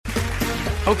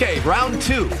Okay, round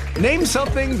two. Name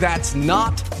something that's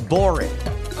not boring.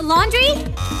 A laundry?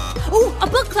 Ooh, a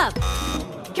book club.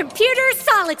 Computer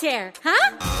solitaire,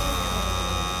 huh?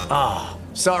 Ah,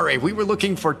 sorry, we were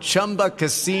looking for Chumba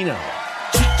Casino.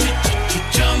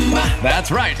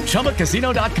 That's right,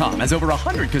 ChumbaCasino.com has over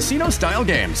 100 casino-style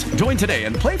games. Join today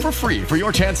and play for free for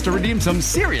your chance to redeem some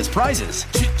serious prizes.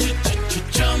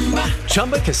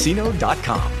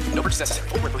 ChumbaCasino.com. No purchase necessary.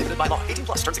 Void where prohibited by law. 18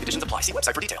 plus. Terms and conditions apply. See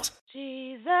website for details.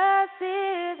 Jesus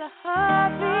is a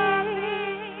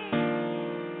heartbeat,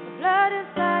 the blood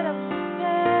inside of my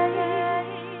veins,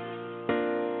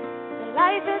 the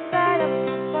life inside of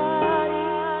my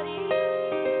body,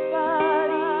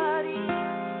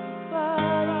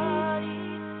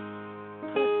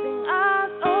 crossing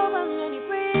us over many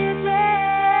bridges.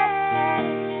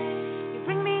 You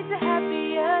bring me to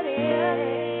happier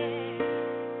days.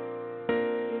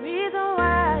 The reason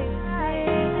why you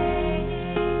sing,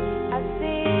 I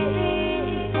sing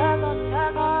because of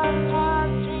your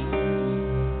heartstrings.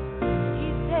 He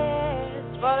says,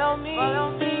 follow me,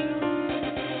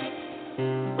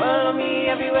 follow me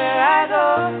everywhere I go.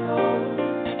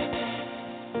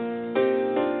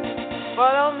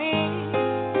 Follow me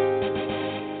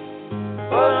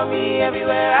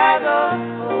everywhere I go.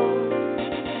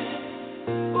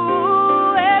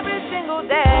 Ooh, every single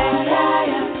day.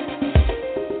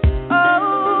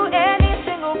 Oh, any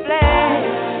single place.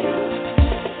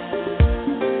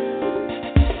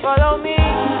 Follow me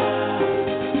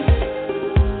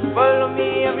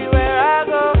everywhere I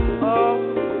go. Oh,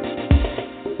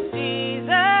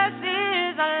 Jesus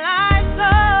is a light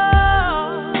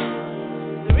source,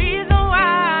 the reason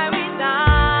why we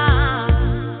dance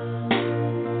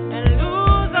and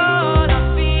lose all our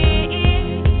fear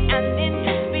and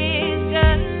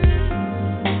inhibition.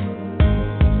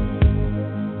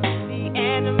 The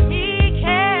enemy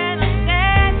cannot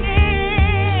stand it.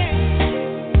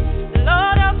 The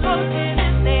Lord of hosts is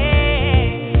his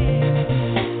name,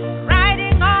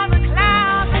 riding on the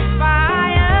clouds like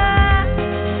fire,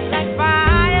 like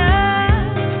fire,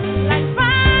 like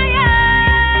fire.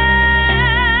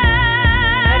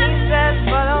 And he says,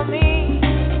 follow me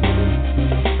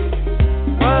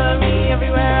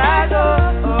everywhere I go.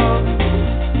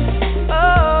 Oh,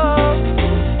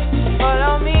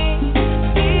 follow me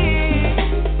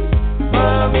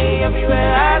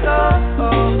everywhere I go.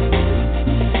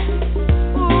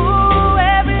 Ooh,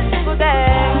 every single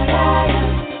day.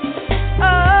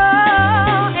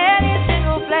 Oh, any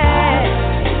single place.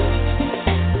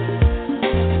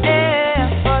 Yeah,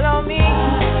 follow me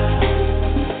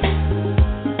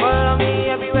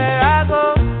everywhere I go.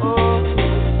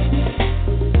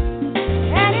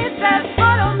 And it says,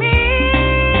 follow me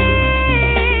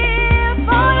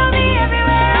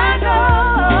everywhere I go.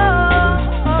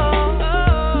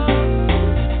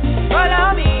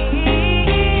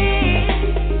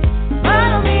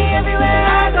 Follow me everywhere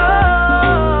I go.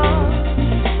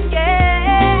 Yeah,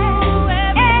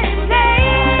 any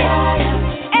place,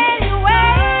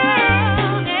 anywhere.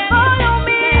 Follow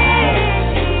me.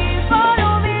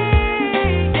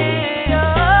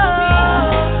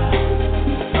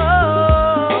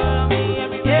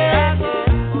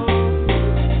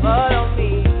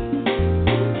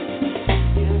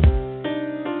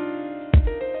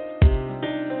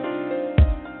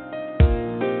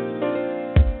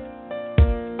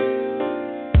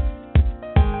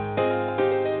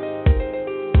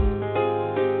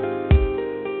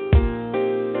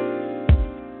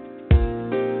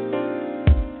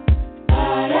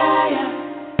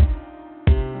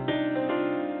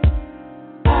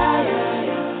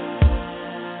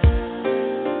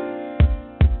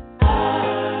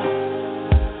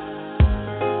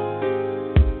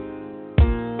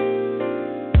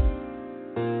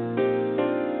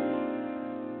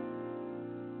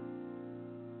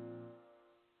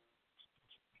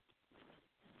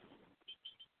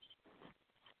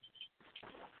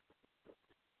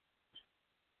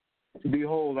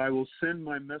 Behold, I will send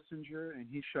my messenger, and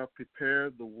he shall prepare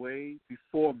the way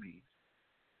before me.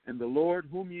 And the Lord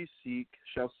whom ye seek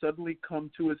shall suddenly come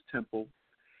to his temple,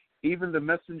 even the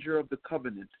messenger of the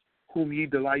covenant, whom ye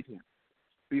delight in.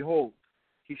 Behold,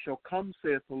 he shall come,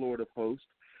 saith the Lord of hosts,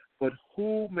 but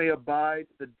who may abide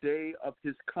the day of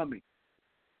his coming?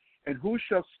 And who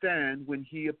shall stand when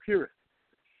he appeareth?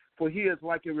 For he is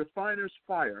like a refiner's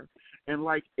fire, and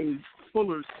like a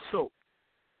fuller's soap.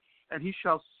 And he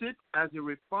shall sit as a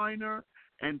refiner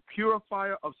and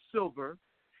purifier of silver,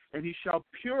 and he shall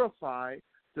purify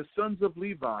the sons of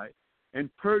Levi,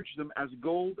 and purge them as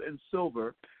gold and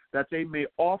silver, that they may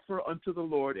offer unto the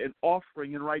Lord an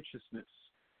offering in righteousness.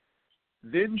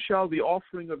 Then shall the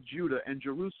offering of Judah and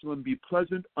Jerusalem be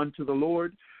pleasant unto the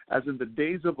Lord, as in the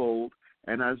days of old,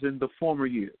 and as in the former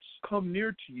years. Come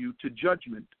near to you to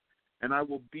judgment, and I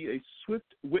will be a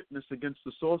swift witness against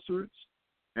the sorcerers,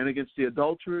 and against the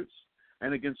adulterers,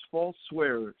 and against false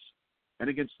swearers, and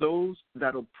against those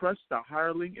that oppress the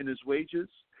hireling in his wages,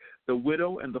 the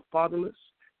widow and the fatherless,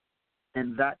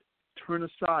 and that turn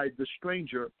aside the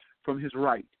stranger from his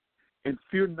right, and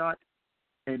fear not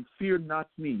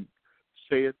me,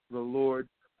 saith the Lord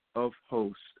of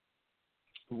hosts.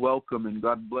 Welcome, and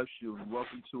God bless you, and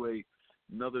welcome to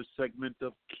another segment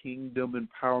of Kingdom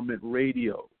Empowerment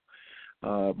Radio.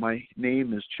 My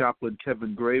name is Chaplain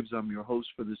Kevin Graves. I'm your host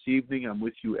for this evening. I'm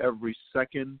with you every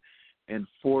second and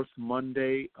fourth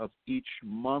Monday of each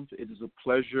month. It is a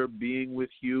pleasure being with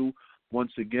you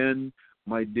once again,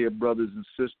 my dear brothers and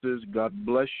sisters. God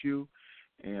bless you.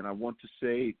 And I want to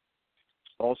say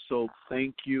also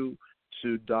thank you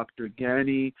to Dr.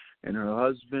 Gani and her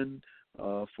husband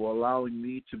for allowing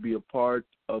me to be a part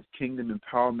of Kingdom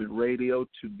Empowerment Radio,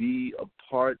 to be a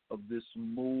part of this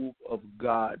move of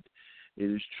God. It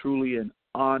is truly an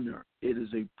honor. It is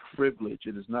a privilege.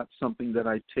 It is not something that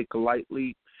I take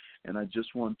lightly, and I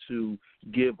just want to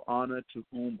give honor to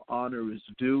whom honor is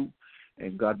due.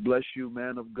 And God bless you,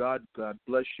 man of God. God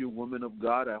bless you, woman of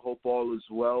God. I hope all is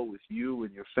well with you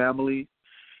and your family.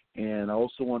 And I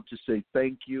also want to say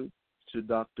thank you to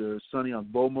Dr. Sonny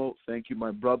Agbomo. Thank you,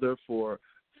 my brother, for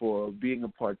being a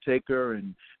partaker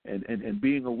and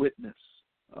being a witness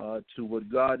to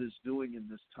what God is doing in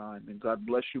this time. And God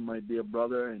bless you, my dear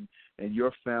brother, and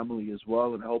your family as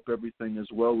well, and I hope everything is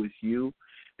well with you.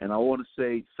 And I want to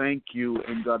say thank you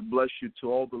and God bless you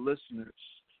to all the listeners,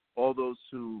 all those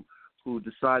who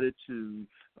decided to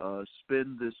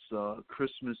spend this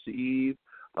Christmas Eve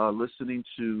listening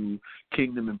to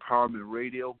Kingdom Empowerment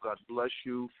Radio. God bless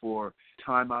you for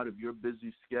time out of your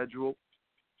busy schedule,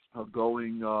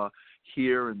 going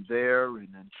here and there and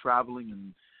traveling,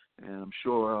 and I'm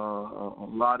sure a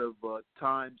lot of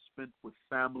time spent with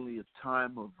family, a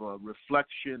time of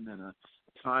reflection, and a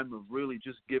time of really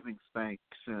just giving thanks.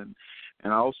 And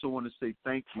I also want to say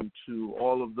thank you to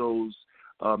all of those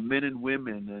men and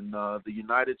women in the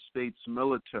United States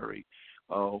military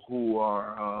who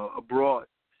are abroad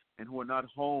and who are not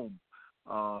home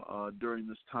during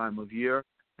this time of year.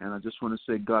 And I just want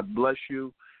to say God bless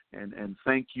you and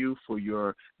thank you for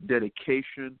your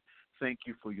dedication. Thank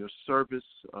you for your service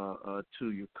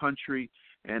to your country.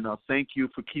 And thank you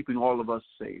for keeping all of us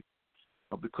safe.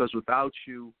 Because without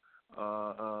you,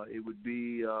 it would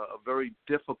be a very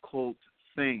difficult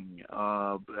thing.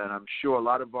 And I'm sure a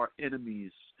lot of our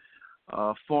enemies,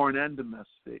 foreign and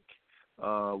domestic,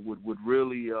 would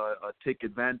really take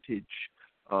advantage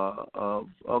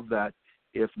of that,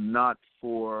 if not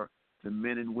for the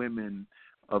men and women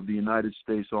of the United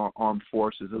States Armed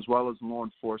Forces, as well as law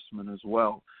enforcement as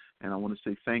well. And I want to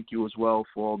say thank you as well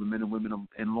for all the men and women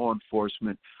in law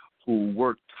enforcement who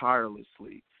work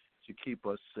tirelessly to keep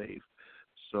us safe.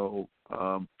 So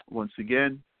once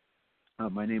again,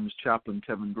 my name is Chaplain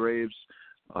Kevin Graves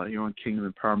here on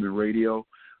Kingdom Empowerment Radio.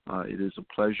 It is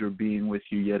a pleasure being with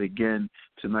you yet again.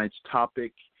 Tonight's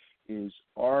topic is,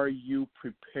 are you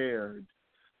prepared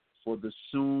for the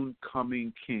soon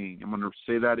coming King? I'm going to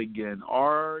say that again.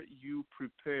 Are you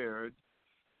prepared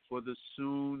for the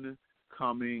soon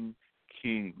coming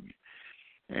King?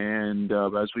 And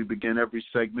as we begin every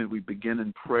segment, we begin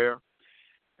in prayer.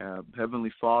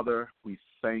 Heavenly Father, we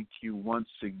thank you once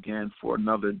again for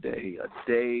another day, a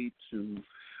day to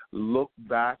look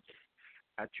back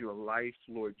at your life,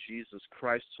 Lord Jesus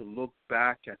Christ, to look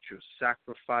back at your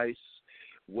sacrifice,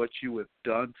 what you have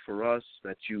done for us,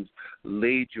 that you've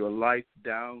laid your life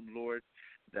down, Lord,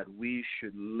 that we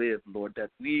should live, Lord, that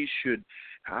we should,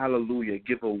 hallelujah,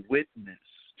 give a witness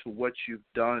to what you've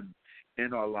done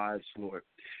in our lives, Lord.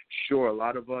 Sure, a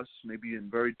lot of us may be in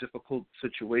very difficult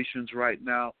situations right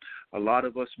now. A lot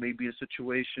of us may be in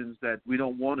situations that we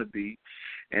don't want to be.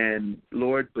 And,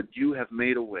 Lord, but you have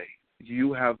made a way.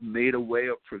 You have made a way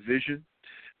of provision.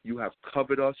 You have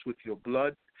covered us with your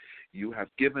blood. You have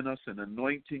given us an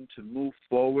anointing to move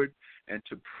forward and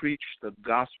to preach the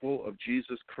gospel of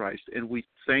Jesus Christ. And we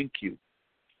thank you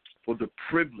for the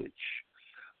privilege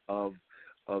of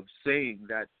saying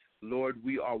that, Lord,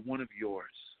 we are one of yours.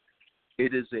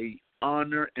 It is an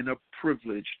honor and a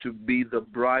privilege to be the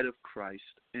bride of Christ.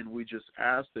 And we just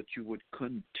ask that you would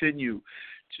continue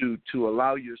to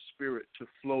allow your spirit to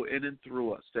flow in and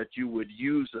through us, that you would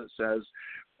use us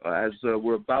as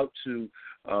we're about to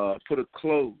put a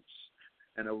close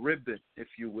and a ribbon, if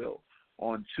you will,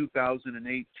 on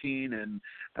 2018, and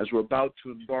as we're about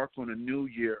to embark on a new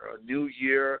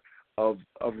year of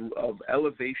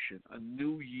elevation, a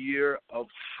new year of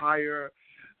higher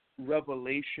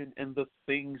revelation in the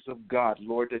things of God,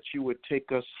 Lord, that you would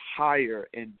take us higher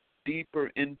and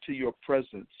deeper into your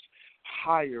presence,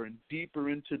 higher and deeper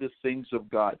into the things of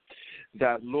God.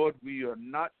 That, Lord, we are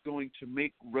not going to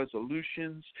make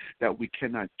resolutions that we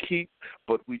cannot keep,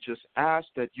 but we just ask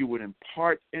that you would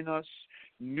impart in us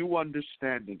new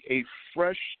understanding, a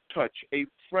fresh touch, a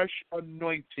fresh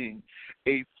anointing,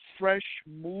 a fresh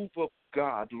move of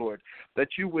God, Lord, that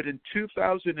you would in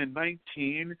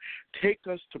 2019 take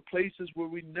us to places where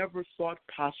we never thought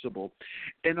possible.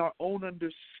 In our own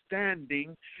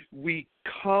understanding, we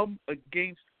come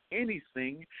against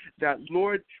anything that,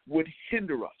 Lord, would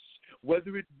hinder us,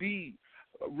 whether it be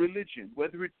religion,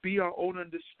 whether it be our own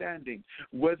understanding,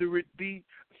 whether it be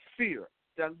fear,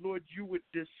 that, Lord, you would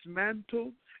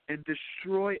dismantle and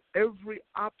destroy every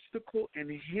obstacle and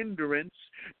hindrance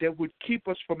that would keep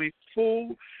us from a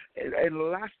full and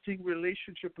lasting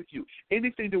relationship with you.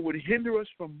 Anything that would hinder us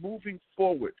from moving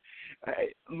forward.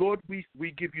 Lord, we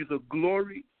give you the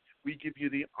glory, we give you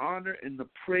the honor and the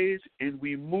praise, and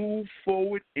we move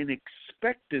forward in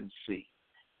expectancy,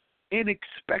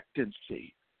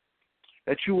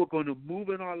 that you are going to move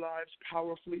in our lives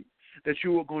powerfully, that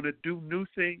you are going to do new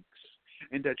things,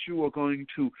 and that you are going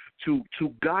to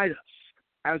guide us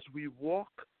as we walk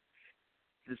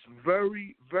this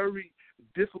very, very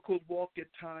difficult walk at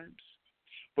times.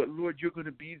 But, Lord, you're going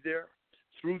to be there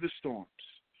through the storms.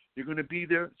 You're going to be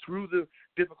there through the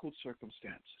difficult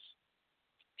circumstances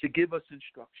to give us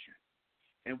instruction.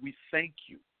 And we thank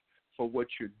you for what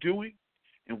you're doing,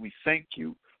 and we thank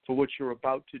you for what you're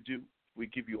about to do. We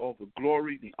give you all the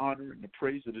glory, the honor, and the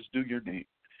praise that is due your name.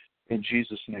 In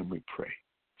Jesus' name we pray.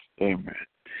 Amen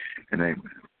and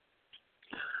amen.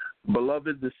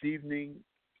 Beloved, this evening,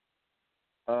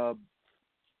 for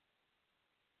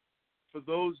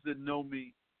those that know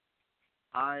me,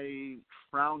 I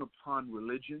frown upon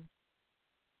religion.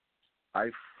 I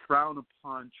frown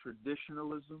upon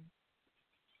traditionalism.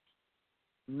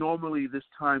 Normally this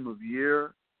time of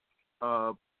year,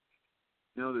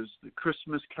 there's the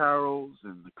Christmas carols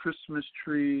and the Christmas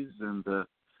trees and the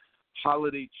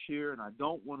holiday cheer, and I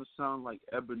don't want to sound like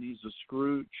Ebenezer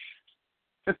Scrooge,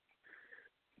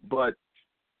 but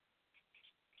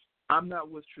I'm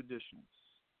not with traditions.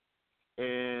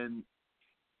 And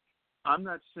I'm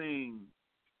not saying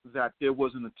that there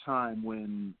wasn't a time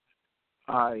when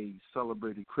I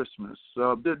celebrated Christmas.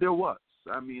 There was.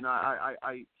 I mean,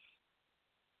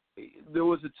 there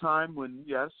was a time when,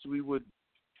 yes, we would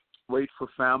wait for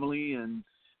family, and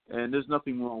there's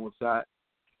nothing wrong with that.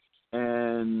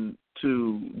 And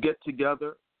to get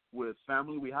together with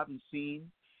family we haven't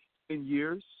seen in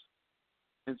years,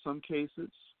 in some cases,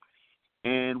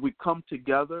 and we come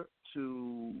together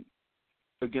to,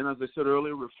 again, as I said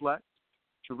earlier, reflect,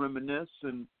 to reminisce,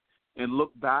 and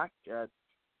look back at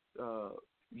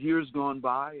years gone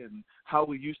by and how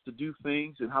we used to do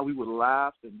things and how we would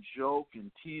laugh and joke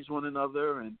and tease one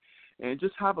another and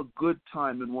just have a good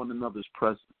time in one another's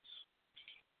presence.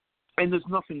 And there's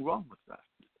nothing wrong with that.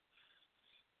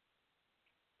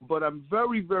 But I'm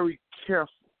very, very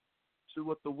careful to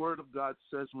what the Word of God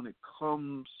says when it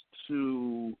comes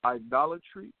to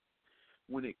idolatry,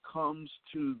 when it comes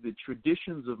to the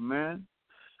traditions of man.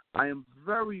 I am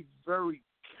very, very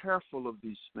careful of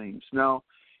these things. Now,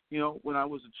 when I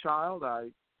was a child, I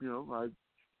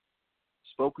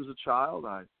spoke as a child.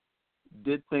 I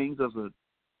did things as a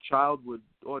child would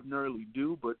ordinarily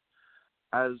do. But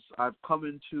as I've come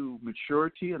into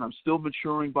maturity, and I'm still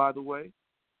maturing, by the way,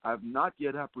 I've not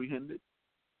yet apprehended.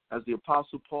 As the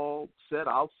Apostle Paul said,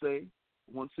 I'll say,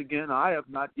 once again, I have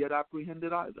not yet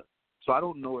apprehended either. So I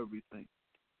don't know everything.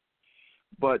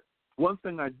 But one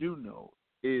thing I do know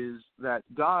is that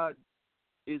God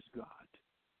is God.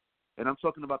 And I'm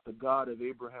talking about the God of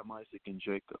Abraham, Isaac, and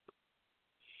Jacob.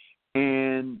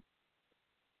 And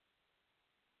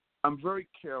I'm very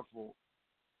careful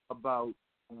about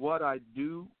what I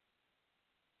do,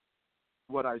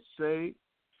 what I say.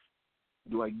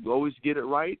 Do I always get it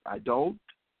right? I don't.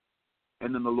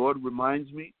 And then the Lord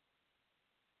reminds me.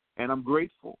 And I'm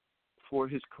grateful for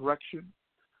his correction.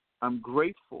 I'm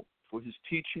grateful for his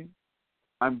teaching.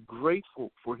 I'm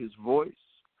grateful for his voice.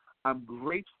 I'm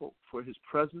grateful for his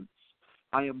presence.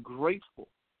 I am grateful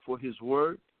for his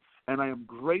word. And I am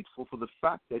grateful for the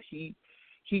fact that he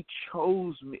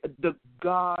chose me, the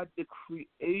God, the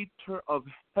creator of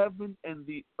heaven and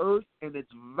the earth and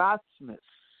its vastness,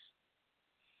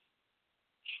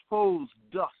 chose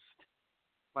dust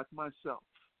like myself,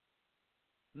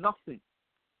 nothing,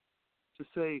 to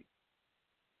say,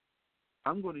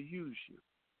 I'm going to use you.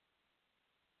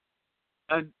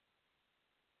 And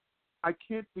I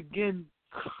can't begin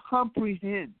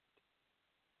comprehend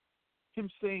him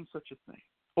saying such a thing,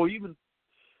 or even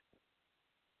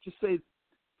to say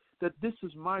that this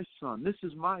is my son, this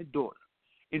is my daughter,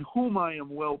 in whom I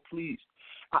am well pleased.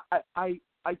 I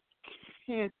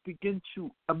can't begin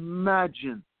to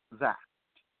imagine that.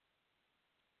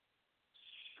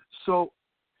 So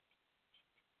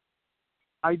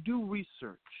I do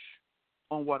research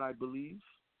on what I believe,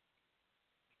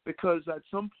 because at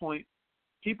some point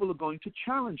people are going to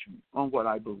challenge me on what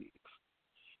I believe.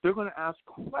 They're going to ask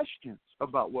questions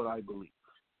about what I believe.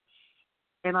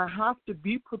 And I have to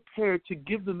be prepared to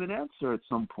give them an answer at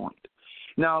some point.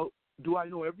 Now, do I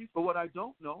know everything? But what I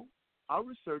don't know, I'll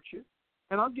research it,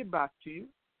 and I'll get back to you.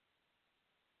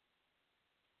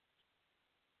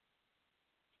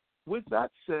 With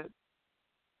that said,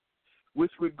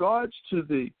 with regards to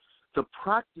the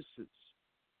practices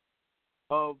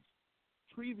of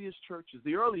previous churches,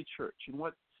 the early church, and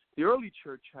what the early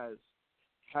church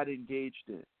had engaged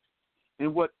in,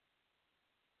 and what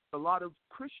a lot of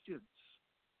Christians,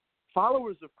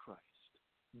 followers of Christ,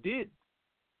 did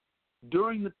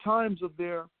during the times of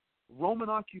their Roman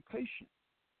occupation,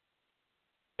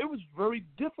 it was very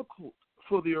difficult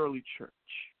for the early church.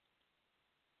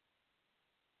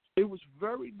 It was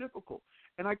very difficult.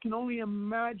 And I can only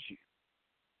imagine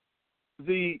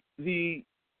the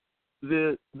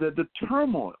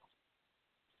turmoil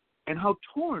and how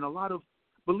torn a lot of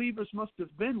believers must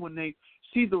have been when they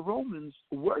see the Romans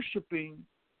worshiping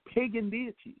pagan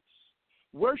deities,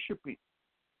 worshiping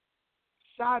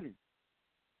Saturn,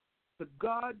 the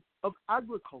god of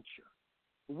agriculture,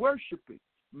 worshiping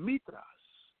Mithras,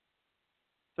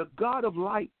 the god of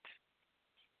light.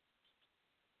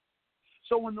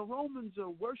 So when the Romans are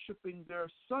worshiping their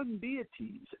sun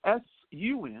deities,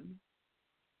 S-U-N,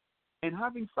 and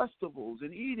having festivals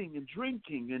and eating and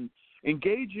drinking and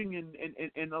engaging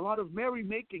in a lot of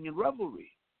merrymaking and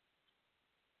revelry,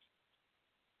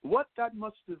 what that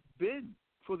must have been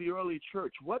for the early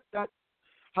church,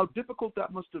 how difficult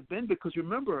that must have been, because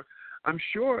remember, I'm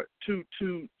sure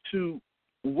to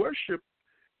worship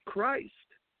Christ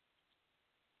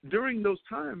during those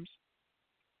times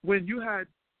when you had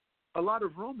a lot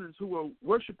of Romans who were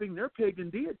worshiping their pagan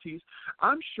deities,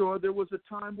 I'm sure there was a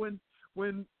time when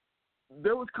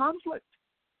there was conflict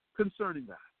concerning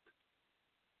that.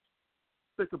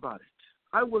 Think about it.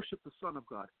 I worship the Son of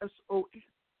God, S-O-N.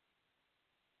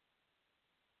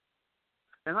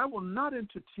 And I will not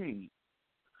entertain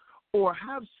or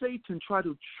have Satan try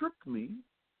to trick me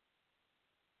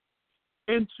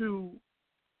into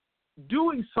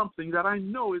doing something that I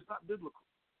know is not biblical.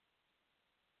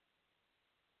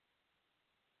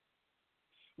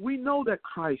 We know that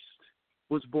Christ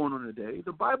was born on a day.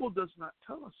 The Bible does not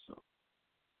tell us so.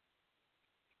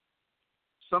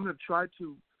 Some have tried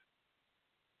to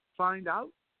find out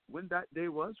when that day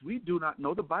was. We do not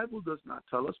know. The Bible does not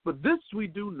tell us. But this we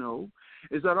do know,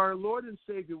 is that our Lord and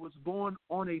Savior was born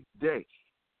on a day.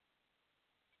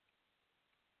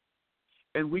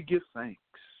 And we give thanks.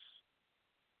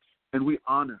 And we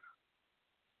honor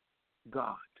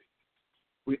God.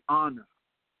 We honor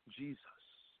Jesus.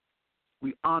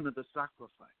 We honor the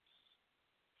sacrifice.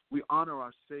 We honor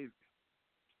our Savior.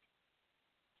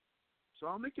 So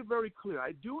I'll make it very clear.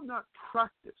 I do not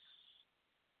practice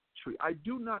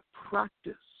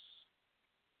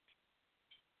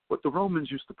what the Romans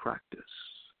used to practice.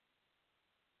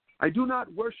 I do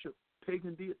not worship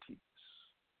pagan deities.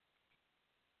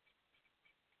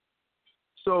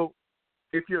 So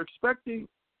if you're expecting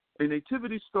a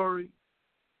nativity story,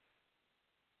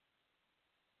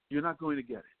 you're not going to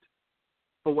get it.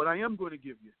 But what I am going to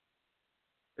give you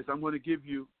is I'm going to give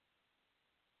you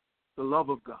the love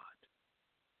of God.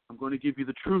 I'm going to give you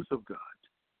the truth of God.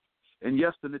 And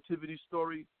yes, the nativity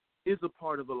story is a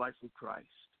part of the life of Christ.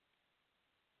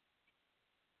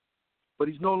 But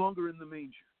he's no longer in the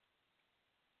manger.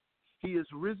 He is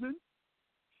risen.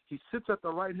 He sits at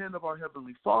the right hand of our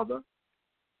Heavenly Father,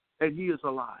 and he is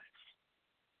alive.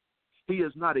 He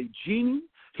is not a genie.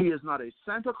 He is not a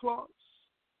Santa Claus.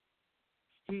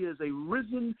 He is a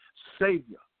risen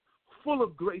Savior, full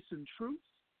of grace and truth.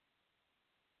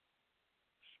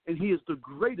 And he is the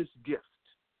greatest gift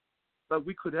that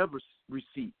we could ever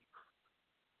receive.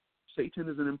 Satan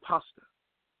is an imposter.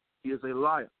 He is a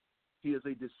liar. He is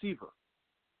a deceiver.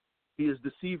 He has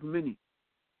deceived many.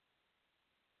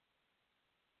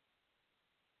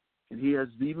 And he has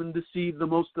even deceived the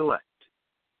most elect.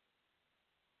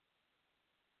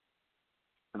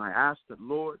 And I ask that,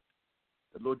 Lord,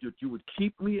 you would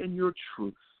keep me in your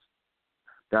truth.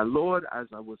 That, Lord, as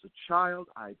I was a child,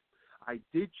 I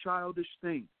did childish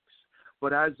things.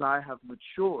 But as I have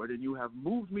matured and you have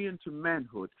moved me into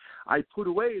manhood, I put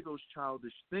away those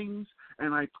childish things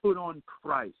and I put on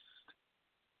Christ.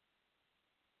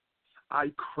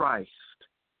 Christ.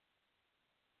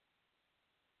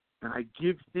 And I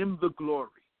give him the glory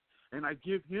and I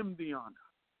give him the honor.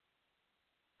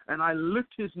 And I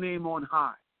lift his name on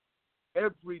high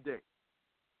every day.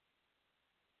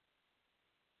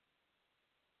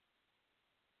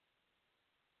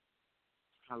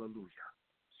 Hallelujah.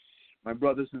 My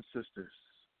brothers and sisters,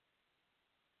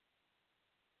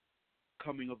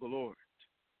 coming of the Lord,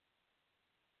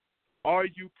 are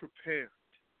you prepared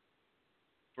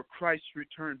for Christ's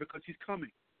return? Because he's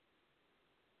coming.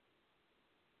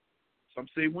 Some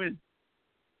say when.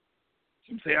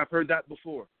 Some say I've heard that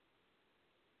before.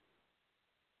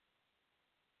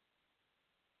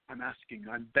 I'm asking,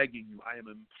 I'm begging you, I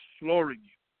am imploring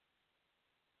you,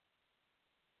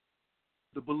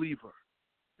 the believer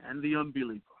and the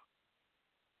unbeliever,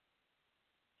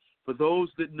 for those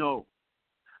that know,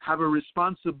 have a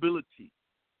responsibility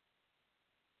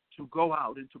to go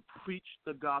out and to preach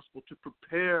the gospel, to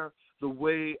prepare the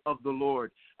way of the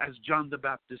Lord, as John the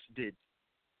Baptist did.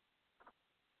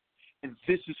 And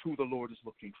this is who the Lord is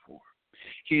looking for.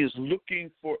 He is looking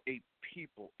for a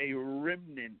people, a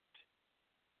remnant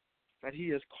that he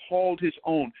has called his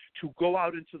own, to go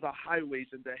out into the highways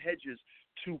and the hedges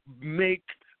to make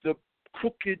the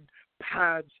crooked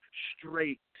paths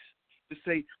straight, to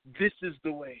say, this is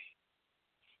the way,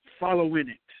 follow in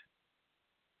it.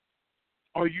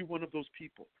 Are you one of those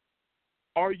people?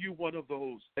 Are you one of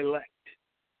those elect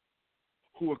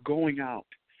who are going out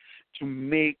to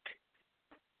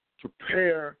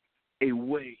prepare a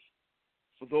way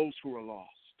for those who are lost?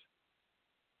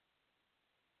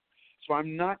 So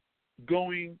I'm not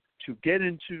going to get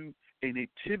into a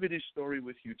nativity story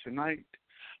with you tonight.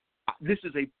 This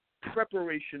is a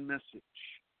preparation message.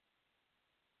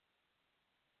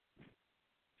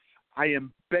 I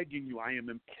am begging you, I am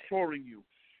imploring you,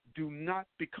 do not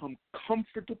become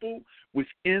comfortable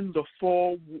within the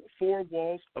four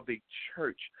walls of a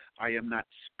church. I am not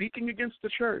speaking against the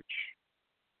church.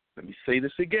 Let me say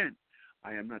this again.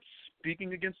 I am not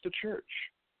speaking against the church.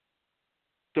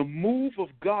 The move of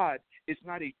God is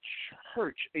not a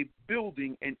church, a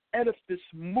building, an edifice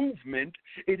movement.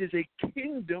 It is a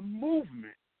kingdom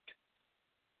movement.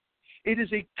 It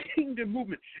is a kingdom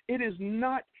movement. It is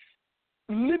not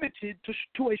limited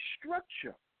to a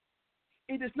structure.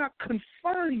 It is not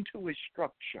confined to a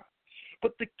structure.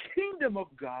 But the kingdom of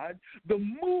God, the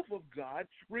move of God,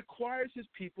 requires his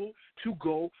people to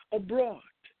go abroad.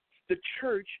 The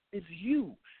church is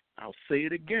you. I'll say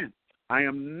it again. I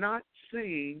am not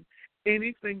saying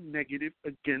anything negative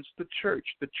against the church.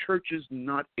 The church is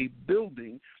not a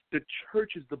building. The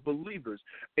church is the believers.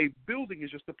 A building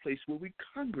is just a place where we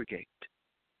congregate.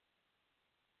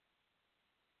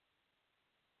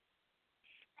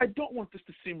 I don't want this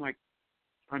to seem like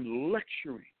I'm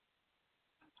lecturing.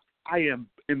 I am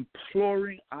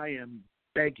imploring. I am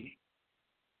begging.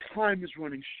 Time is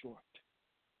running short.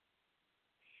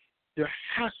 There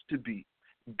has to be.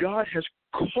 God has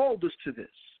called us to this.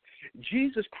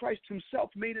 Jesus Christ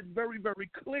himself made it very, very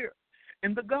clear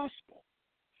in the gospel.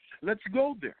 Let's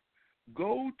go there.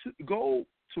 Go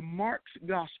to Mark's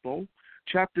gospel,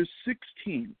 chapter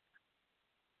 16.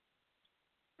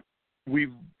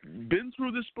 We've been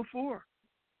through this before.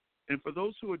 And for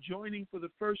those who are joining for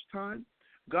the first time,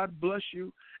 God bless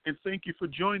you and thank you for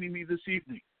joining me this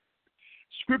evening.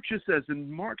 Scripture says in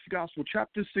Mark's Gospel,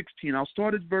 chapter 16, I'll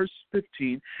start at verse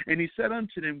 15, and he said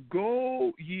unto them,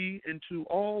 go ye into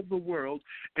all the world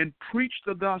and preach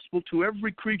the gospel to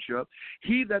every creature.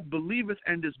 He that believeth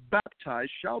and is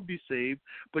baptized shall be saved,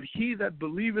 but he that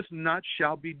believeth not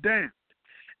shall be damned.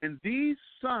 And these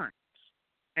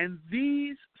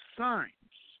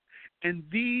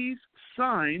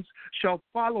signs shall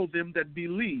follow them that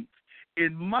believe.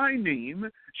 In my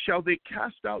name shall they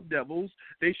cast out devils,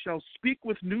 they shall speak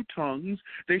with new tongues,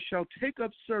 they shall take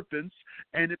up serpents,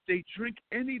 and if they drink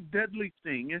any deadly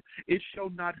thing, it shall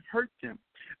not hurt them.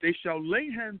 They shall lay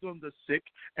hands on the sick,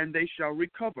 and they shall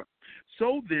recover.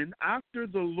 So then, after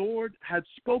the Lord had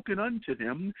spoken unto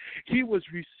them, he was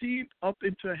received up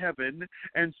into heaven,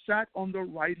 and sat on the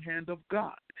right hand of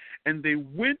God. And they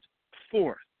went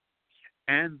forth.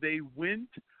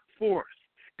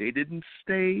 They didn't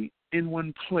stay in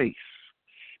one place.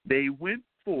 They went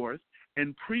forth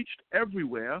and preached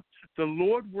everywhere, the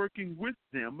Lord working with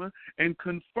them and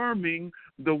confirming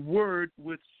the word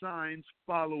with signs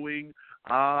following.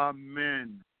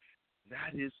 Amen.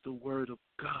 That is the word of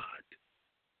God.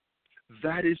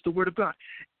 That is the word of God.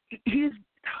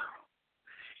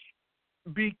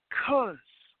 Because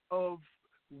of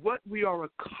what we are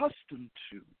accustomed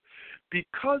to,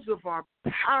 because of our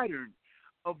pattern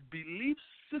of belief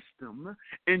system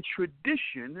and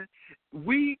tradition,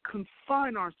 we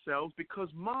confine ourselves because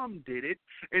mom did it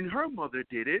and her mother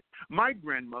did it, my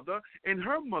grandmother and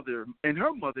her mother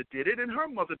did it, and her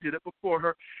mother did it before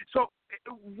her. So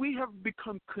we have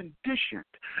become conditioned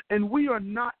and we are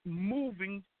not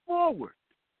moving forward.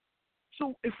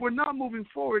 So if we're not moving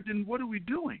forward, then what are we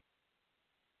doing?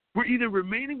 We're either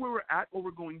remaining where we're at or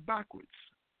we're going backwards.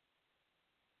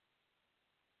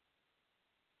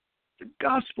 The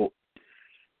gospel,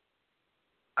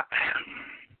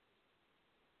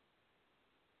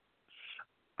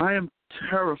 I am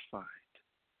terrified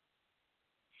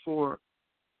for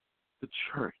the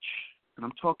church, and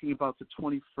I'm talking about the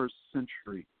 21st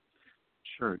century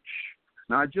church.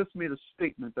 Now, I just made a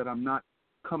statement that I'm not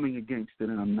coming against it,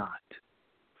 and I'm not.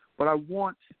 But I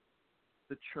want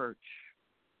the church,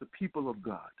 the people of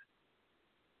God,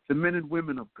 the men and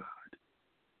women of God,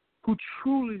 who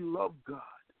truly love God,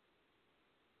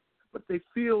 but they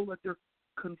feel that they're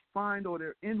confined or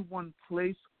they're in one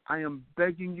place. I am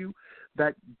begging you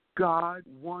that God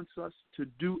wants us to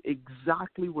do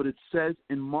exactly what it says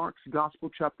in Mark's Gospel,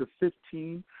 chapter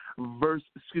 16, verses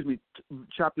 15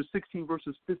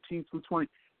 through 20.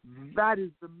 That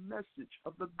is the message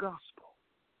of the gospel.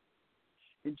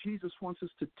 And Jesus wants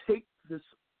us to take this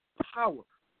power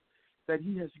that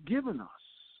he has given us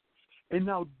and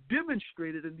now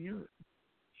demonstrate it in the earth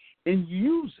and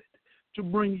use it to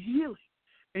bring healing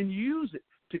and use it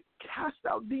to cast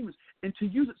out demons and to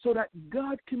use it so that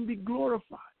God can be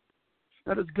glorified.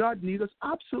 Now, does God need us?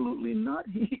 Absolutely not.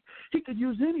 He could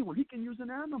use anyone. He can use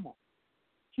an animal.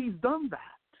 He's done that.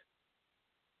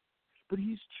 But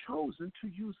he's chosen to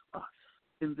use us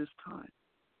in this time.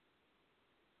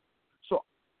 So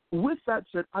with that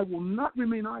said, I will not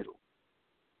remain idle.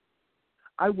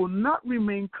 I will not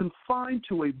remain confined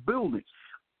to a building.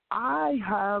 We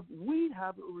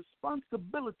have a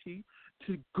responsibility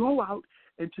to go out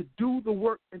and to do the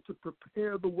work and to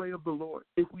prepare the way of the Lord.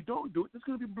 If we don't do it, there's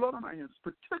going to be blood on our hands,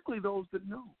 particularly those that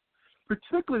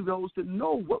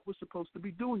know what we're supposed to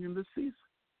be doing in this season.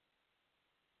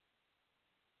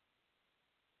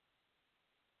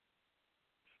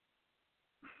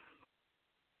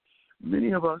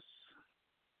 Many of us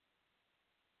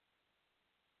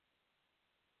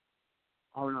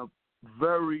are in a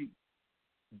very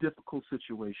difficult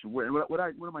situation. What am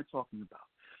I talking about?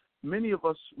 Many of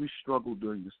us, we struggle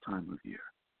during this time of year.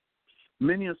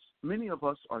 Many of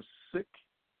us are sick.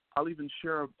 I'll even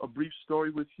share a brief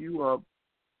story with you.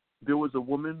 There was a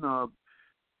woman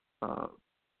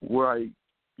where I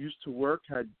used to work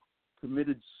had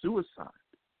committed suicide.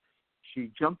 She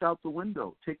jumped out the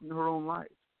window, taking her own life.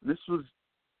 This was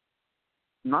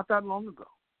not that long ago.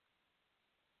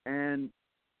 And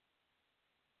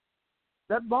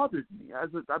that bothered me, as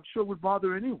I'm sure would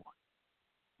bother anyone.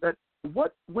 That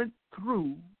what went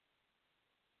through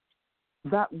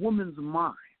that woman's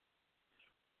mind?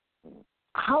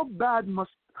 How bad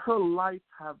must her life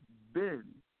have been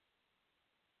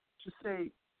to say,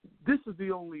 this is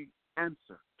the only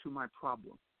answer to my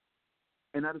problem,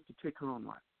 and that is to take her own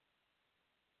life?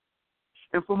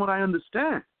 And from what I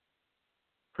understand,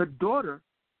 her daughter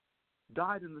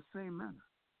died in the same manner.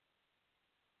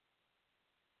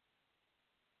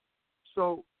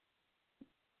 So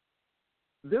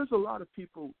there's a lot of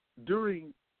people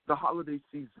during the holiday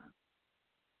season,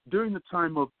 during the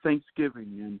time of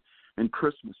Thanksgiving and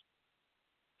Christmas,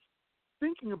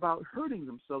 thinking about hurting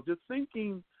themselves. They're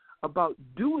thinking about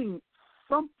doing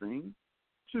something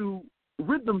to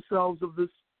rid themselves of this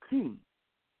pain.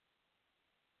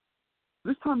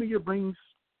 This time of year brings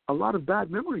a lot of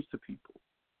bad memories to people.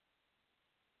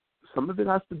 Some of it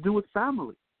has to do with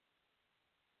family.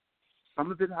 Some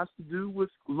of it has to do with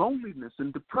loneliness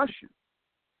and depression.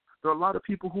 There are a lot of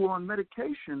people who are on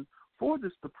medication for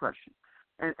this depression.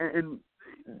 And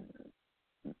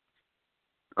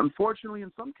unfortunately,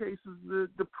 in some cases, the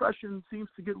depression seems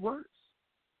to get worse.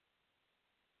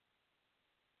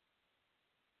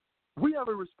 We have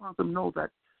a responsibility to know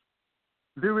that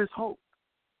there is hope,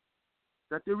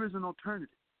 that there is an alternative,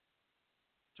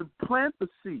 to plant the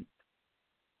seed,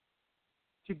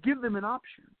 to give them an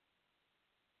option.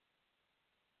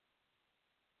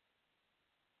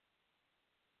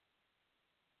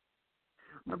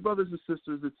 My brothers and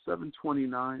sisters, it's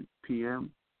 7:29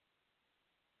 p.m.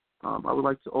 I would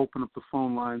like to open up the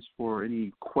phone lines for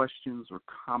any questions or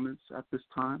comments at this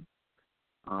time.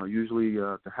 Usually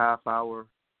at the half-hour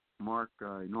mark,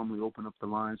 I normally open up the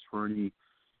lines for any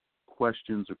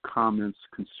questions or comments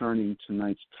concerning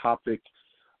tonight's topic.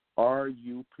 Are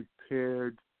you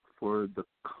prepared for the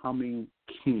coming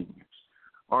King?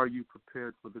 Are you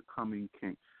prepared for the coming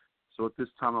King? So at this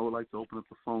time, I would like to open up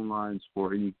the phone lines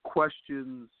for any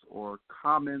questions or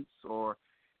comments, or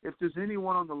if there's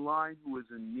anyone on the line who is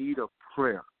in need of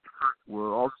prayer.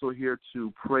 We're also here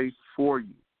to pray for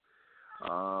you.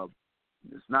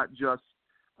 It's not just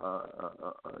a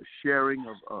sharing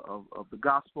of the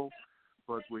gospel,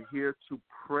 but we're here to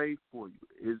pray for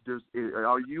you.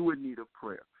 Are you in need of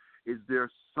prayer? Is there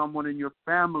someone in your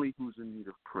family who's in need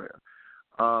of prayer?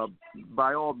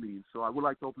 By all means. So I would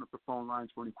like to open up the phone lines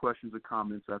for any questions or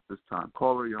comments at this time.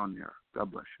 Caller, you're on the air.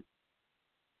 God bless you.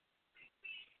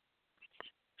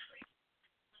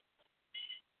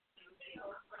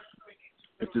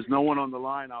 If there's no one on the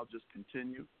line, I'll just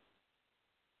continue.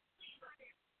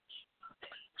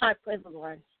 Hi, praise the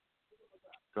Lord.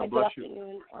 God bless you. Good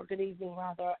afternoon, or good evening,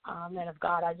 rather, man of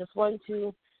God. I just wanted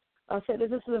to say that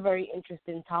this is a very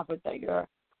interesting topic that you're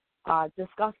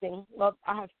discussing. Well,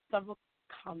 I have several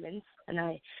comments, and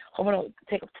I hope I don't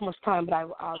take up too much time, but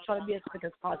I'll try to be as quick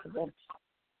as possible.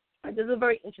 This is a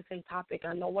very interesting topic.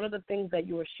 I know one of the things that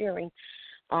you were sharing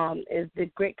is the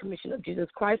Great Commission of Jesus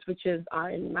Christ, which is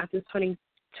in Matthew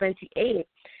 20:28,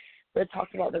 where it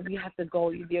talks about that we have to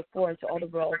go, you therefore, into all the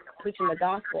world, preaching the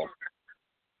gospel.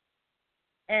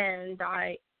 And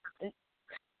I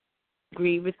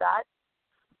agree with that.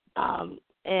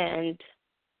 And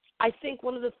I think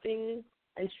one of the things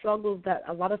and struggles that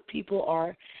a lot of people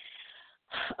are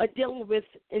dealing with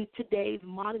in today's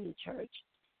modern church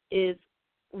is,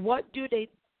 what do they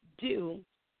do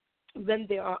when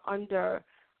they are under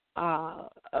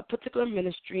a particular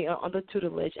ministry or under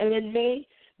tutelage? And it may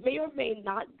or may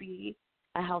not be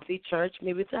a healthy church.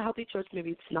 Maybe it's a healthy church,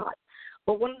 maybe it's not.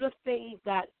 But one of the things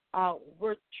that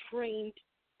we're trained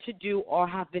to do or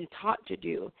have been taught to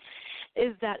do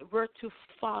is that we're to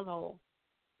follow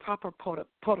proper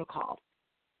protocol.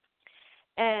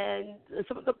 And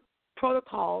some of the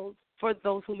protocols for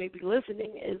those who may be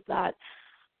listening is that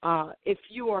if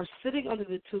you are sitting under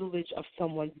the tutelage of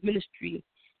someone's ministry,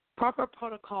 proper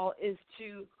protocol is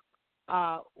to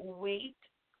wait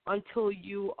until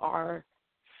you are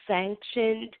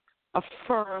sanctioned,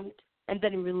 affirmed, and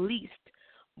then released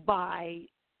by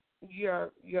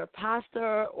your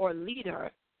pastor or leader.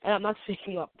 And I'm not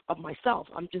speaking of myself.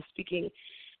 I'm just speaking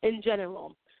in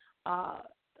general.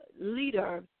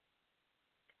 Leader,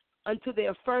 until they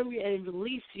affirm you and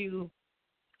release you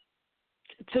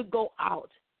to go out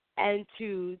and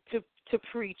to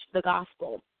preach the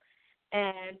gospel.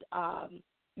 And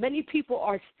many people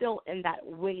are still in that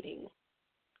waiting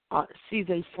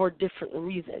season for different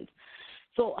reasons.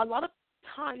 So a lot of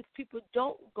times people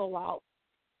don't go out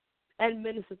and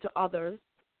minister to others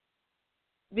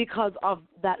because of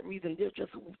that reason.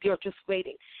 They're just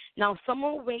waiting. Now, some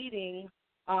are waiting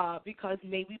because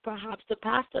maybe perhaps the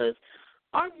pastors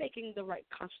aren't making the right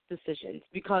conscious decisions,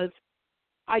 because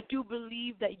I do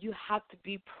believe that you have to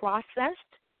be processed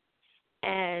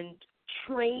and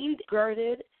trained,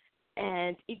 girded,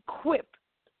 and equipped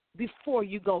before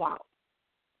you go out.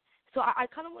 So I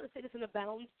kind of want to say this in a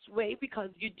balanced way, because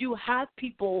you do have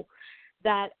people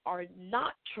that are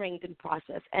not trained in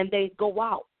process, and they go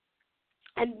out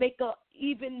and make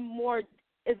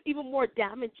it's even more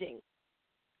damaging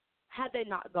had they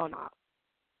not gone out,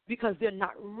 because they're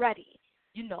not ready.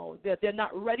 You know, they're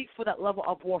not ready for that level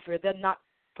of warfare. They're not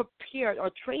prepared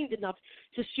or trained enough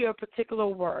to share a particular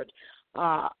word.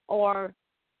 Or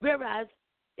whereas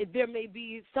there may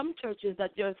be some churches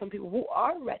that there are some people who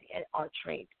are ready and are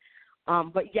trained,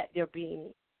 but yet they're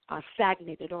being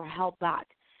stagnated or held back.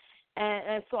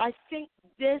 And so I think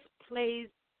this plays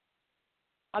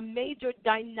a major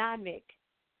dynamic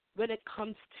when it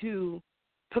comes to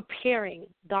preparing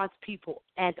God's people,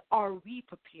 and are we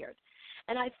prepared?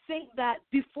 And I think that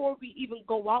before we even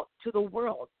go out to the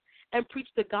world and preach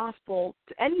the gospel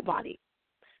to anybody,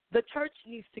 the church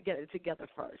needs to get it together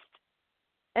first.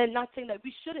 And not saying that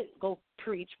we shouldn't go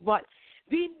preach, but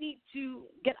we need to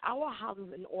get our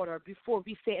houses in order before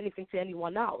we say anything to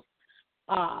anyone else.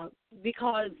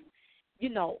 Because, you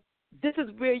know, this is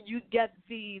where you get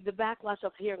the backlash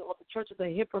of hearing, oh, the church is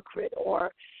a hypocrite,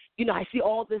 or, you know, I see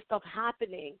all this stuff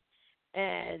happening,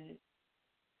 and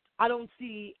I don't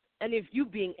see any of you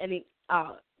being any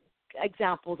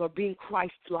examples or being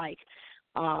Christ-like.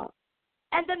 And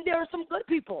then there are some good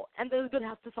people, and they're going to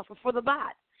have to suffer for the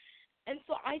bad. And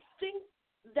so I think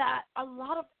that a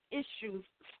lot of issues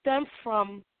stem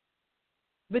from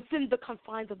within the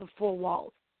confines of the four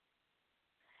walls.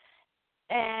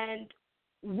 And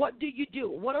what do you do?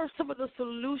 What are some of the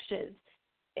solutions?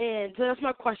 And so that's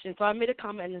my question. So I made a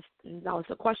comment, and now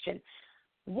it's a question.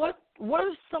 What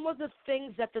are some of the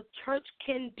things that the church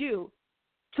can do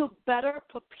to better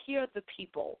prepare the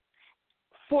people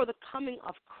for the coming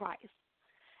of Christ.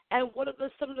 And what are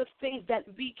some of the things that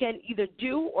we can either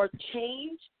do or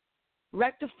change,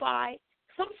 rectify,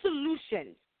 some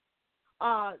solutions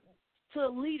to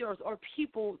leaders or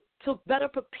people to better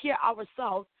prepare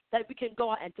ourselves that we can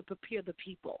go out and to prepare the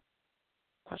people?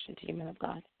 Question to you, man of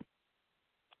God.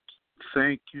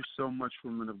 Thank you so much,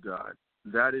 woman of God.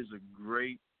 That is a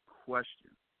great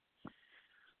question.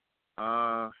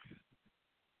 I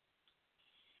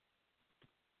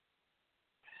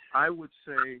would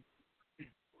say,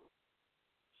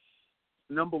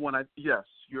 number one, yes,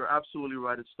 you're absolutely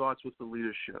right. It starts with the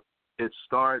leadership.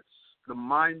 The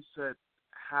mindset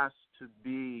has to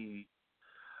be,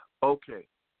 okay,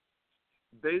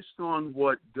 based on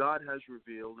what God has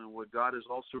revealed and what God has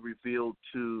also revealed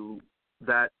to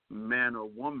that man or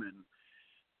woman,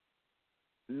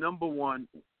 number one,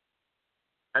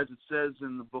 as it says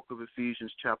in the book of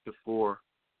Ephesians chapter 4,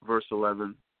 verse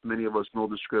 11, many of us know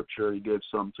the scripture. He gave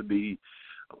some to be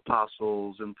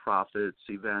apostles and prophets,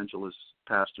 evangelists,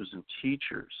 pastors, and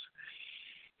teachers.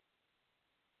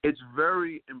 It's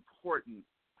very important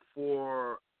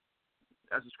for,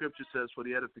 as the scripture says, for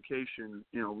the edification.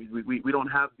 We don't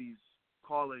have these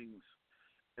callings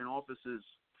and offices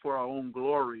for our own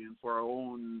glory and for our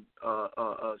own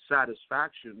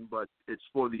satisfaction, but it's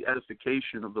for the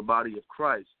edification of the body of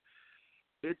Christ.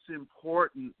 It's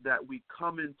important that we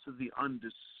come into the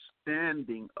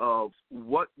understanding of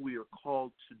what we are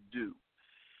called to do.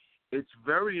 It's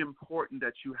very important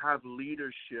that you have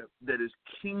leadership that is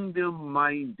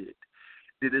kingdom-minded,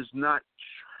 that is not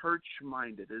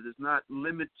church-minded, it is not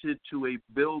limited to a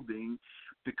building,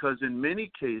 because in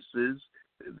many cases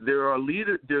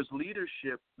there's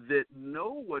leadership that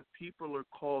know what people are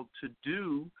called to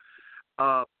do,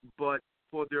 but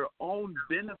for their own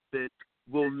benefit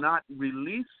will not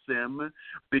release them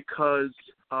because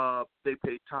they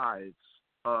pay tithes,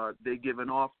 they give an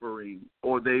offering,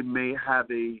 or they may have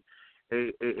a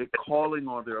calling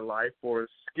on their life or a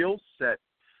skill set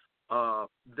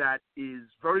that is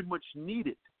very much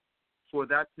needed for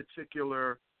that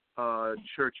particular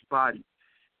church body.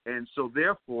 And so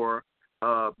therefore,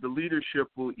 the leadership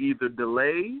will either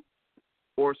delay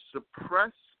or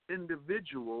suppress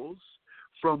individuals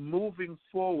from moving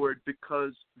forward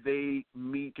because they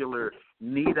meet their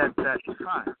need at that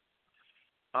time,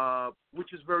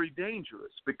 which is very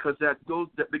dangerous, because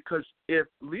because if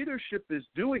leadership is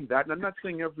doing that, and I'm not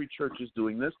saying every church is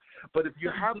doing this, but if you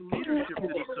have leadership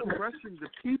that is suppressing the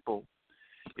people,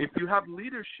 if you have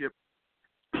leadership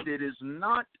that is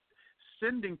not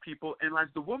sending people, and as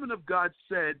the woman of God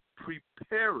said,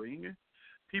 preparing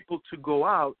people to go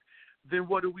out, then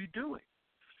what are we doing?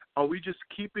 Are we just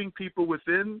keeping people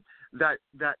within that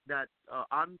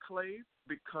enclave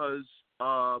because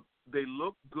they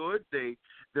look good?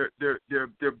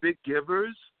 They're big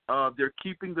givers. They're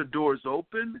keeping the doors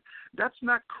open. That's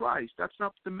not Christ. That's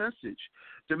not the message.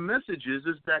 The message is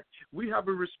that we have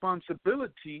a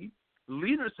responsibility.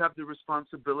 Leaders have the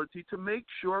responsibility to make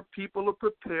sure people are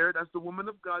prepared, as the woman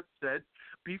of God said,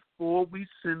 before we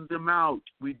send them out.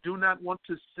 We do not want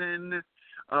to send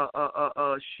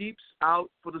sheep out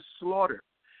for the slaughter.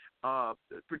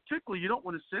 Particularly, you don't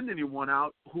want to send anyone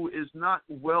out who is not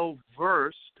well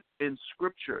versed in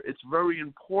Scripture. It's very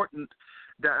important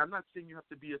that, I'm not saying you have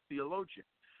to be a theologian,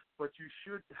 but you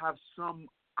should have some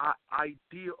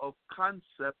idea of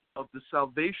concept of the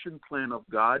salvation plan of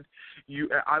God.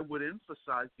 I would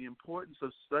emphasize the importance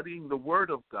of studying the Word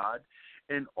of God,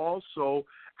 and also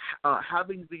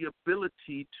having the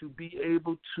ability to be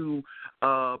able to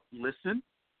listen,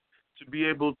 to be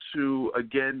able to,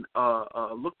 again,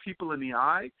 look people in the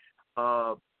eye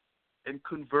and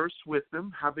converse with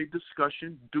them, have a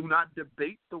discussion. Do not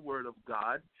debate the Word of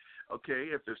God. Okay,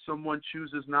 if someone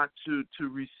chooses not to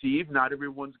receive, not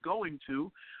everyone's going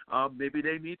to. Maybe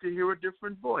they need to hear a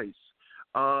different voice.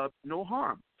 No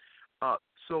harm.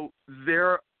 So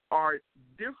there are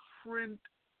different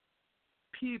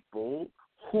people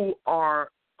who are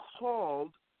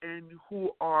called and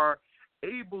who are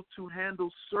able to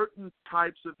handle certain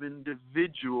types of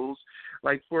individuals.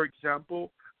 Like, for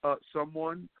example,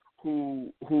 someone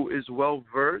who is well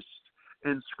versed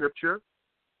in Scripture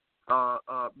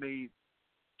may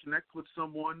connect with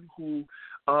someone who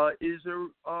is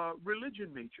a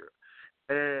religion major,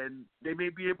 and they may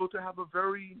be able to have a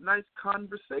very nice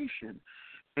conversation,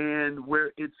 and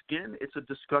where it's a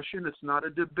discussion, it's not a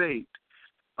debate.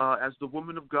 As the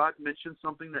woman of God mentioned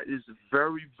something that is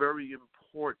very, very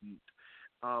important.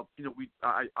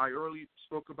 I earlier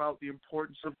spoke about the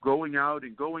importance of going out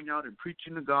and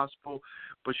preaching the gospel,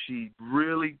 but she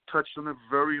really touched on a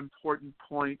very important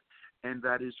point, and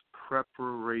that is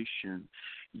preparation.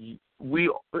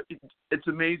 It's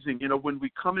amazing, when we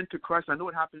come into Christ. I know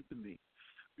it happened to me.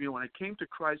 When I came to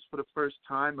Christ for the first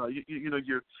time,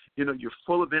 you're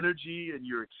full of energy and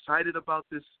you're excited about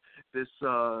this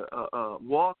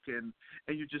walk, and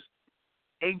you're just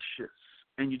anxious,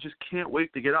 and you just can't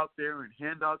wait to get out there and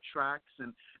hand out tracts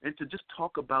and to just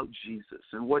talk about Jesus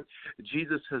and what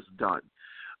Jesus has done.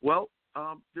 Well,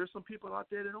 there's some people out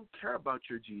there that don't care about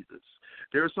your Jesus.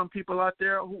 There are some people out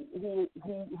there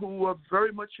who are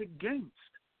very much against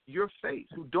your faith,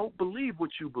 who don't believe what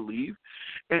you believe,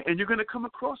 and you're going to come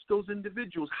across those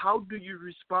individuals. How do you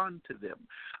respond to them?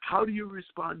 How do you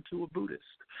respond to a Buddhist?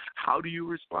 How do you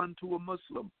respond to a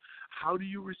Muslim? How do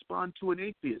you respond to an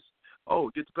atheist? Oh,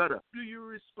 it gets better. How do you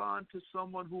respond to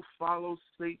someone who follows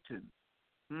Satan?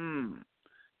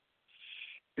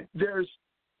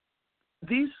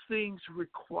 These things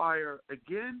require,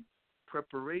 again,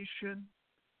 preparation,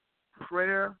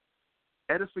 prayer,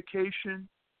 edification,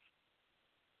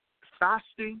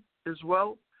 fasting as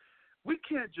well. We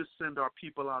can't just send our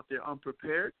people out there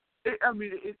unprepared. It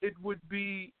would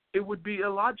be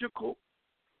illogical.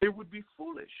 It would be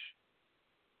foolish.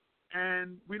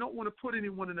 And we don't want to put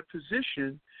anyone in a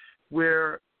position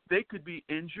where they could be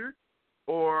injured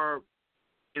or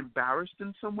embarrassed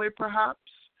in some way, perhaps.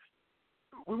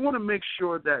 We want to make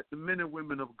sure that the men and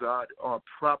women of God are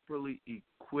properly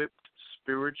equipped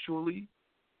spiritually,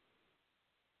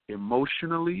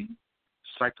 emotionally,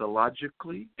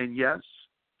 psychologically, and yes,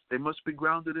 they must be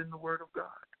grounded in the Word of God.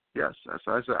 Yes, as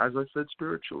I said,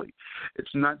 spiritually.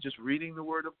 It's not just reading the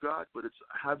Word of God, but it's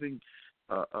having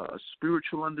a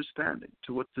spiritual understanding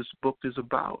to what this book is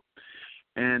about.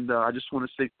 And I just want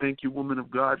to say thank you, woman of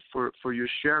God, for your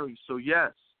sharing. So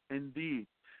yes, indeed,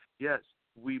 yes,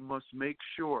 we must make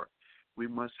sure. We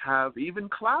must have even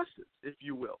classes, if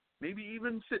you will. Maybe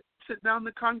even sit down in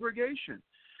the congregation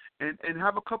and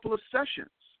have a couple of sessions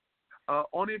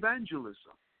on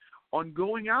evangelism, on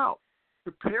going out,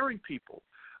 preparing people,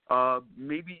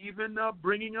 maybe even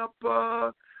bringing up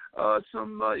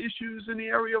some issues in the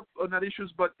area of, not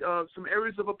issues, but some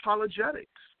areas of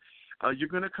apologetics. You're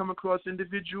going to come across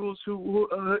individuals who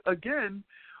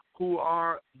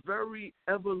are very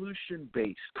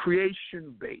evolution-based,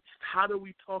 creation-based. How do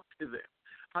we talk to them?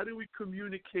 How do we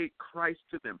communicate Christ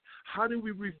to them? How do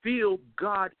we reveal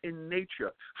God in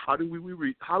nature? How do we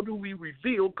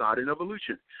reveal God in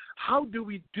evolution? How do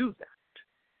we do that?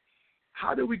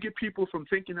 How do we get people from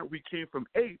thinking that we came from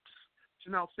apes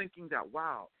to now thinking that,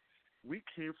 wow, we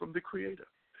came from the Creator.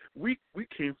 We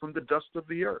came from the dust of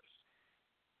the earth.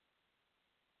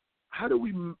 How do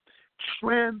we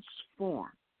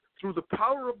transform through the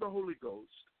power of the Holy Ghost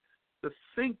the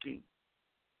thinking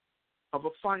of a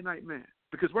finite man?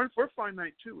 Because we're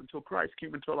finite too until Christ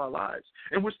came into our lives,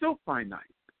 and we're still finite.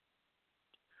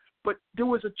 But there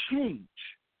was a change,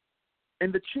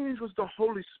 and the change was the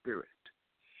Holy Spirit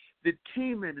that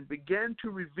came in and began to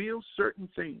reveal certain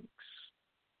things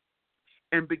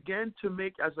and began to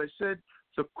make, as I said,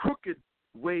 the crooked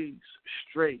ways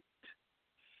straight.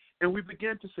 And we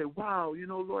began to say, wow,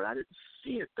 Lord, I didn't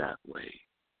see it that way.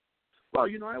 Well,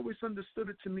 I always understood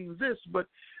it to mean this, but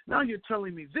now you're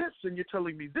telling me this, and you're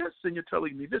telling me this, and you're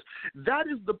telling me this. That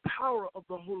is the power of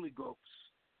the Holy Ghost.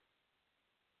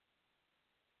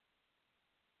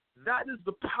 That is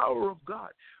the power of God,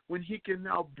 when He can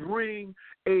now bring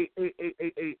a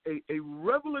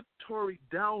revelatory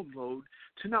download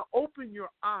to now open your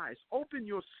eyes, open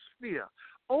your sphere,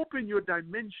 open your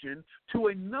dimension to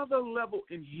another level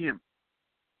in Him.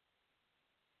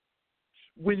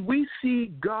 When we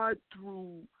see God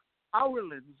through our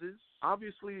lenses,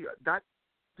 obviously that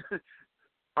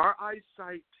our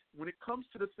eyesight, when it comes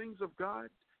to the things of God,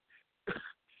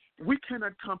 we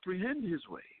cannot comprehend His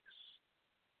ways.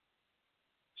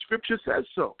 Scripture says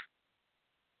so.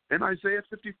 In Isaiah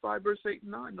 55, verse 8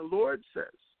 and 9, the Lord says,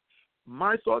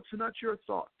 my thoughts are not your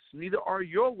thoughts, neither are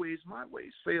your ways my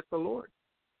ways, saith the Lord.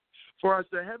 For as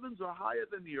the heavens are higher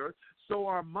than the earth, so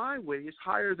are my ways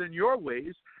higher than your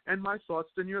ways, and my thoughts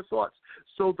than your thoughts.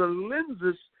 So the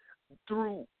lenses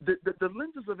through the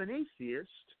lenses of an atheist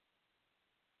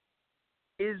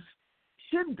is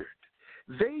hindered.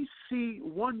 They see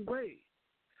one way.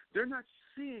 They're not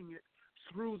seeing it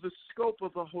through the scope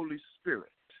of the Holy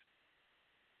Spirit.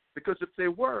 Because if they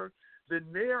were, then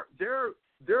their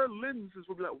lenses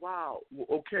would be like, wow,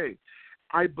 okay,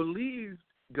 I believe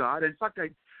God. In fact,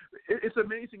 it's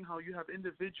amazing how you have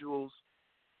individuals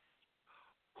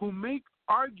who make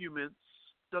arguments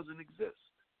doesn't exist.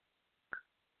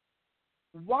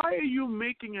 Why are you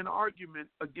making an argument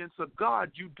against a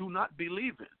God you do not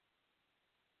believe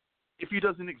in? If he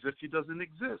doesn't exist, he doesn't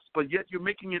exist. But yet you're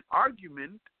making an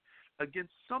argument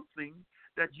against something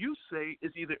that you say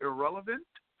is either irrelevant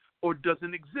or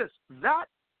doesn't exist. That,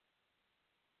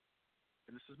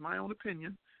 and this is my own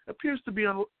opinion, appears to be,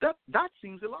 that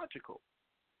seems illogical.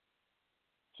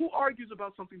 Who argues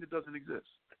about something that doesn't exist?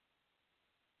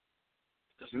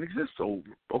 It doesn't exist, so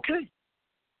okay.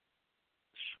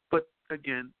 But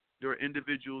again, there are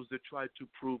individuals that try to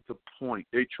prove the point.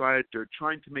 They're trying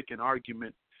to make an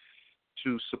argument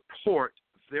to support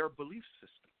their belief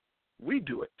system. We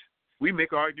do it. We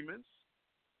make arguments.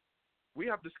 We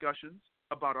have discussions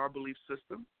about our belief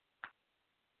system,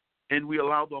 and we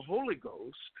allow the Holy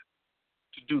Ghost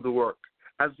to do the work.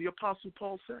 As the Apostle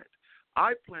Paul said,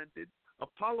 I planted,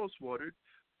 Apollos watered,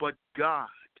 but God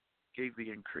gave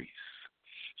the increase.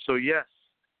 So yes,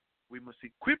 we must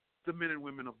equip the men and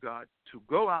women of God to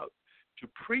go out, to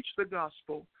preach the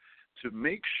gospel, to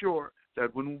make sure that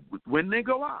when they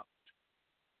go out,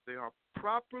 they are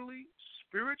properly,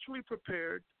 spiritually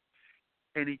prepared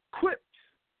and equipped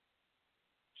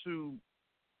to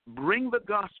bring the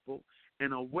gospel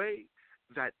in a way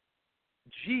that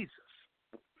Jesus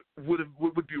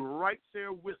would be right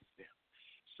there with them.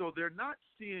 So they're not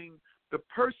seeing the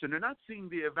person, they're not seeing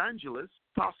the evangelist,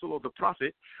 apostle, or the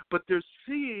prophet, but they're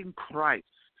seeing Christ.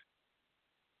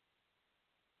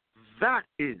 That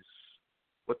is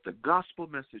what the gospel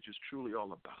message is truly all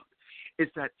about.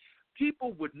 It's that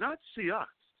people would not see us,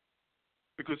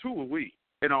 because who are we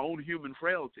in our own human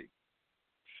frailty?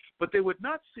 But they would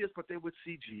not see us, but they would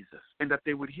see Jesus, and that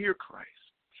they would hear Christ,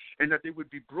 and that they would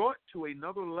be brought to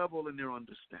another level in their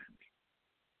understanding.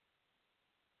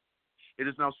 It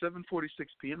is now 7:46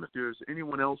 p.m. If there's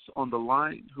anyone else on the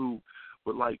line who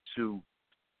would like to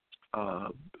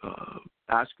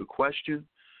ask a question,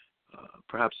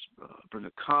 perhaps bring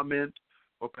a comment,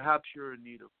 or perhaps you're in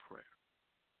need of prayer,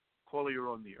 caller, you're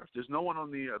on the air. If there's no one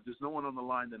on the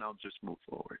line, then I'll just move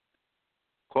forward.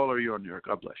 Caller, you're on the air.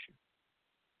 God bless you.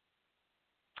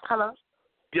 Hello?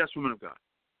 Yes, woman of God.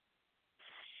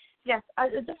 Yes, I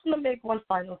just want to make one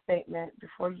final statement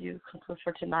before you conclude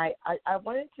for tonight. I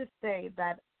wanted to say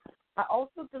that I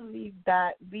also believe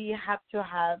that we have to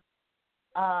have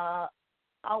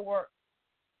our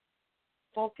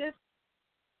focus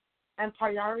and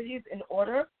priorities in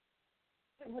order.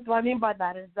 What I mean by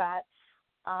that is that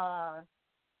I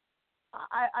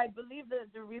believe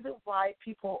that the reason why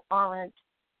people aren't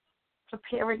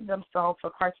preparing themselves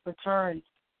for Christ's return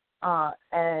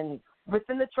and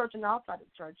within the church and outside the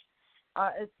church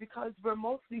is because we're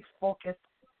mostly focused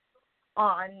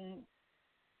on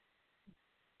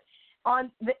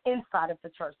the inside of the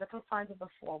church, the confines of the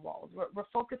four walls. We're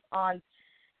focused on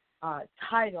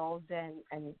titles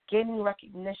and gaining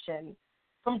recognition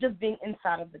from just being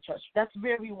inside of the church. That's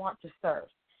where we want to serve.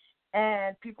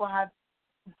 And people have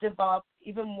developed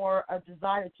even more a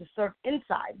desire to serve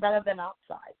inside rather than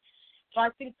outside. So I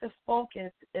think the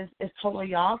focus is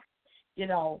totally off. You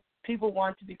know, people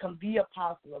want to become the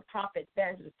apostle, a prophet,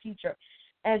 evangelist, teacher,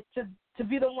 and to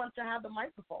be the one to have the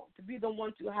microphone, to be the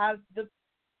one to have the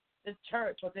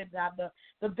church, or to have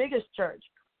the biggest church,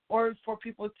 or for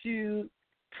people to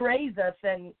praise us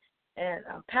and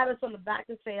pat us on the back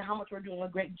and say how much we're doing a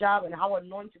great job and how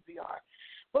anointed we are.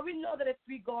 But we know that if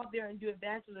we go out there and do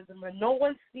evangelism and no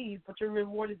one sees but your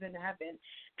reward is in heaven,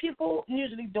 people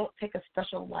usually don't take a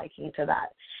special liking to that.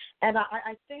 And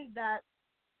I think that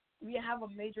we have a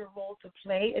major role to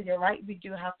play, and you're right, we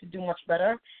do have to do much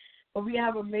better, but we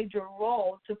have a major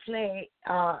role to play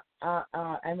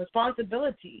and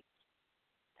responsibility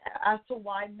as to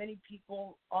why many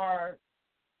people are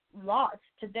lost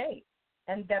today,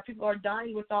 and that people are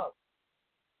dying without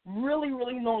really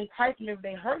knowing Christ. Maybe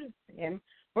they heard of him,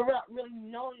 but we're not really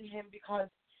knowing him because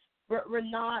we're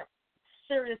not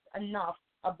serious enough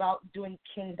about doing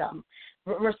kingdom.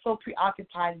 We're so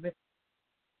preoccupied with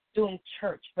doing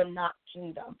church, but not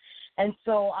kingdom. And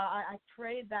so I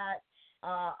pray that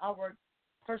our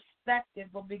perspective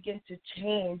will begin to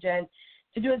change and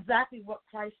to do exactly what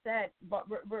Christ said, but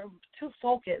we're too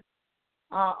focused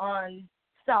on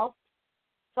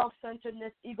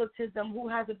self-centeredness, egotism, who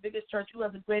has the biggest church, who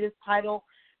has the greatest title,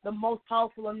 the most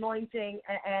powerful anointing,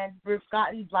 and we've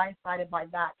gotten blindsided by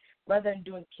that. Rather than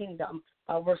doing kingdom,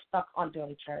 we're stuck on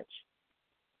doing church.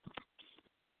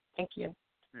 Thank you.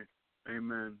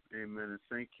 Amen. And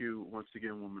thank you once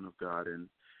again, woman of God. And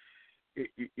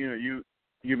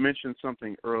you mentioned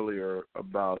something earlier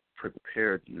about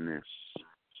preparedness.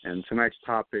 And tonight's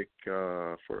topic,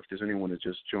 for if there's anyone that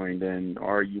just joined in,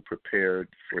 are you prepared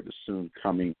for the soon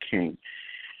coming King?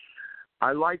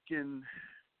 I liken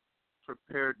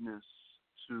preparedness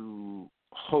to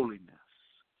holiness.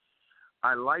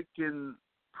 I liken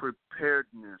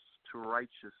preparedness to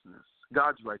righteousness.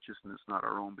 God's righteousness, not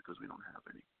our own, because we don't have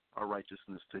any. Our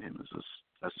righteousness to him is,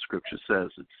 as the scripture says,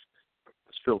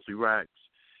 it's filthy rags.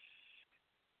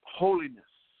 Holiness.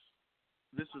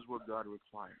 This is what God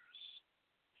requires,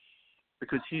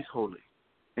 because he's holy,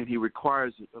 and he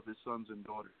requires it of his sons and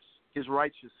daughters. His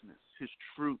righteousness, his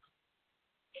truth,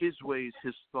 his ways,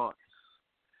 his thoughts.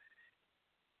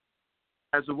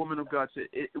 As the woman of God said,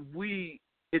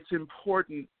 it's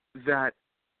important that,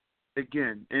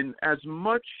 again, and as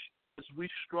much as we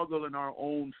struggle in our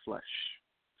own flesh,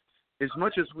 as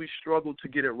much as we struggle to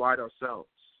get it right ourselves,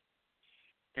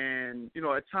 and,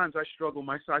 at times I struggle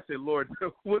myself. I say, Lord,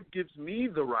 what gives me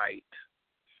the right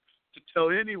to tell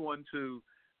anyone to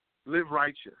live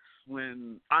righteous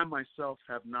when I myself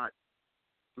have not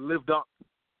lived up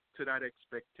to that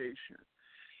expectation?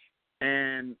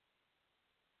 And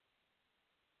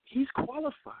he's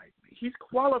qualified me. He's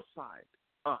qualified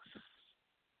us.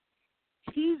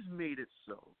 He's made it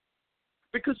so,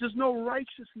 because there's no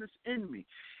righteousness in me.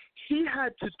 He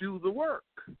had to do the work.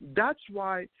 That's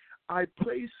why I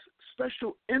place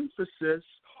special emphasis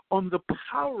on the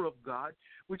power of God,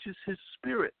 which is his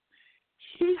Spirit.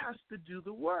 He has to do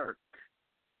the work.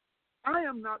 I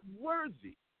am not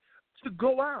worthy to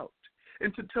go out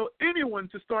and to tell anyone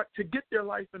to start to get their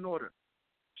life in order,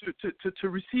 to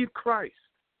receive Christ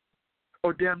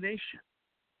or damnation.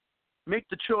 Make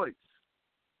the choice.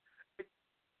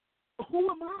 Who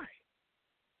am I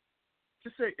to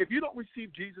say, if you don't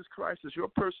receive Jesus Christ as your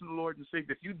personal Lord and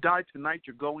Savior, if you die tonight,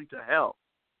 you're going to hell?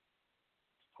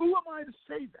 Who am I to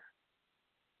say that?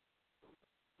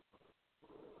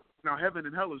 Now, heaven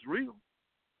and hell is real.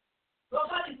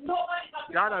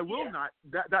 God, I will not.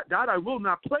 That I will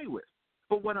not play with.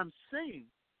 But what I'm saying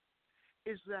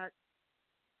is that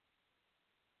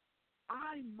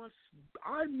I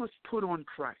must put on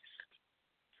Christ.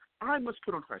 I must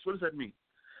put on Christ. What does that mean?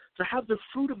 To have the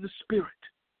fruit of the Spirit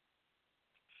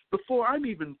before I'm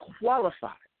even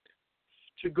qualified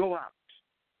to go out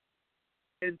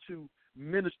and to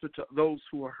minister to those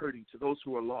who are hurting, to those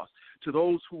who are lost, to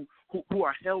those who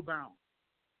are hell-bound.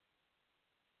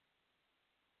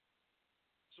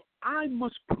 So I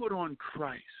must put on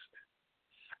Christ.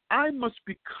 I must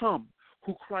become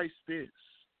who Christ is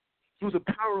through the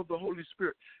power of the Holy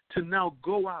Spirit to now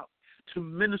go out to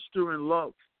minister in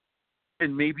love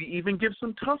and maybe even give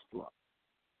some tough love.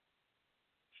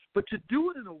 But to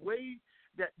do it in a way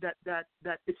that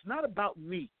it's not about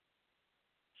me,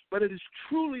 but it is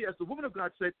truly, as the woman of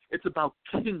God said, it's about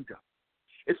kingdom.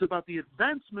 It's about the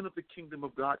advancement of the kingdom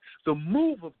of God, the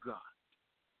move of God.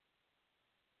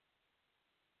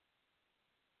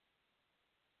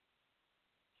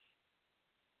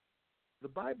 The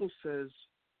Bible says,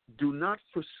 do not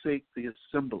forsake the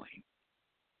assembling.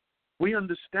 We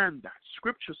understand that.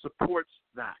 Scripture supports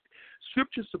that.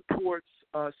 Scripture supports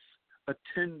us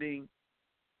attending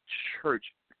church,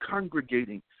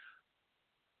 congregating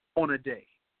on a day,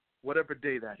 whatever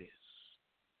day that is,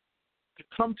 to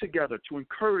come together, to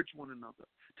encourage one another,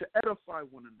 to edify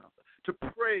one another, to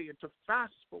pray and to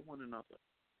fast for one another,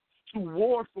 to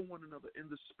war for one another in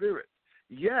the Spirit.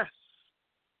 Yes,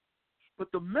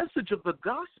 but the message of the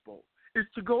gospel is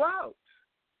to go out.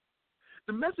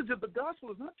 The message of the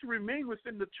gospel is not to remain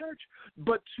within the church,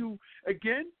 but to,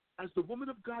 again, as the woman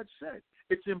of God said,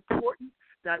 it's important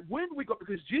that when we go,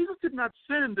 because Jesus did not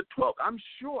send the 12.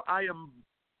 I am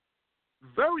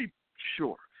very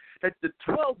sure that the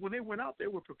 12, when they went out, they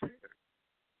were prepared.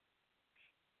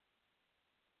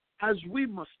 As we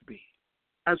must be,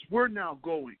 as we're now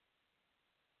going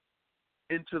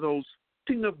into those,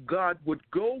 King of God would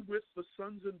go with the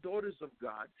sons and daughters of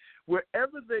God,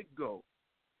 wherever they go,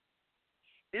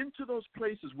 into those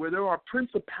places where there are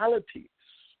principalities,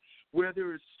 where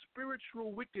there is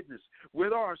spiritual wickedness, where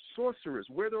there are sorcerers,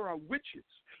 where there are witches,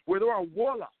 where there are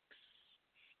warlocks,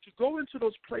 to go into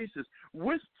those places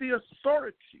with the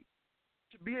authority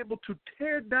to be able to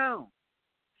tear down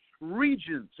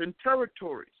regions and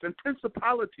territories and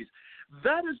principalities.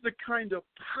 That is the kind of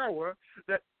power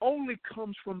that only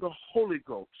comes from the Holy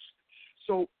Ghost.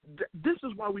 So this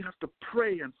is why we have to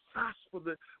pray and fast for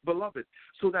the beloved,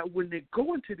 so that when they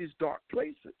go into these dark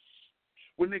places,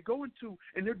 when they go into,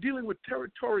 and they're dealing with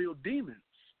territorial demons,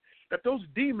 that those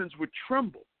demons would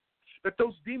tremble, that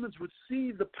those demons would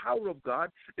see the power of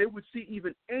God, they would see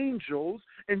even angels,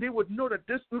 and they would know that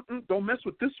this, don't mess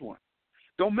with this one.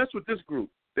 Don't mess with this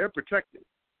group. They're protected.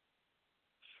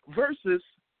 Versus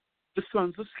the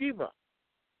sons of Sceva,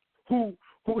 who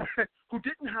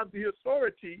didn't have the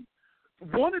authority,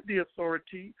 wanted the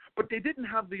authority, but they didn't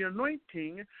have the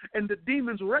anointing, and the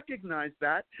demons recognized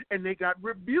that, and they got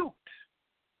rebuked.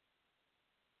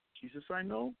 Jesus I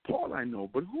know, Paul I know,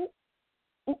 but who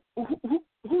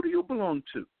do you belong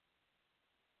to?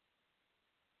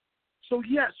 So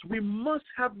yes, we must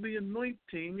have the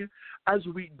anointing as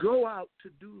we go out to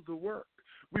do the work.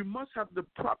 We must have the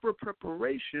proper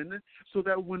preparation so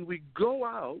that when we go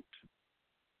out,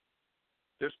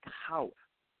 there's power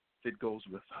that goes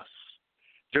with us.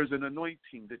 There's an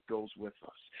anointing that goes with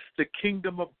us. The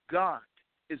kingdom of God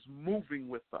is moving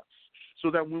with us so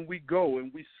that when we go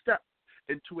and we step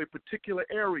into a particular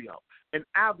area, an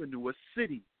avenue, a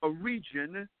city, a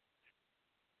region,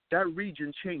 that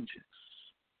region changes,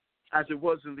 as it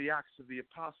was in the Acts of the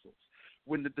Apostles.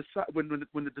 When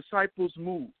the disciples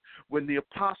moved, when the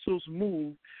apostles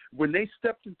moved, when they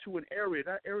stepped into an area,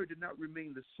 that area did not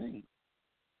remain the same.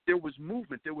 There was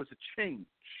movement. There was a change.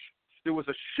 There was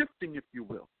a shifting, if you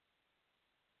will.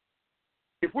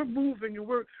 If we're moving and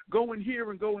we're going here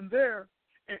and going there,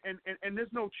 and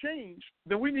there's no change,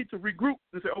 then we need to regroup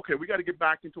and say, okay, we got to get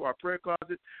back into our prayer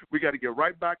closet. We got to get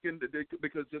right back in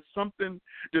because there's something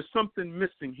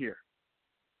missing here.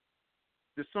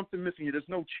 There's something missing here. There's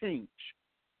no change.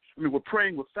 I mean, we're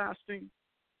praying, we're fasting,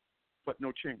 but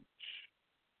no change.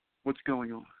 What's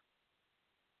going on?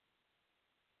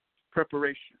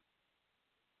 Preparation.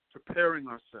 Preparing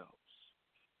ourselves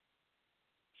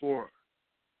for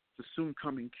the soon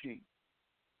coming King.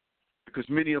 Because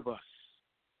many of us,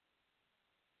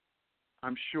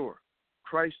 I'm sure,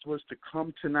 Christ was to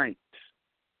come tonight.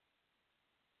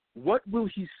 What will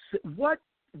he say? What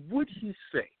would he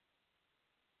say?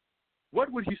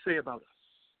 What would he say about us?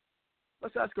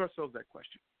 Let's ask ourselves that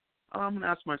question. I'm going to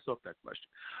ask myself that question.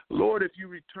 Lord, if you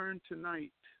return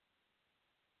tonight,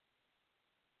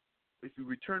 if you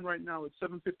return right now at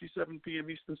 7:57 p.m.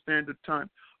 Eastern Standard Time,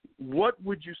 what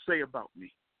would you say about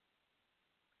me?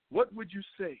 What would you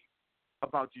say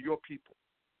about your people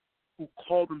who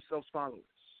call themselves followers?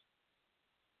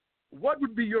 What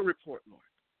would be your report, Lord,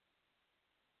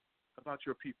 about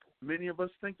your people? Many of us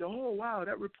think, oh, wow,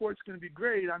 that report's going to be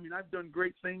great. I mean, I've done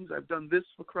great things. I've done this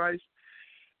for Christ.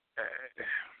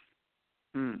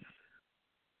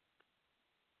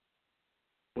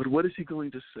 But what is he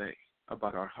going to say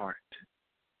about our heart?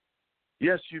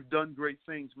 Yes, you've done great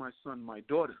things, my son, my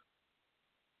daughter.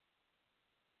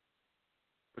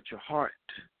 But your heart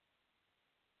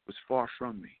was far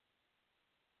from me.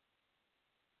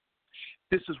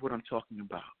 This is what I'm talking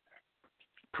about.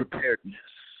 Preparedness.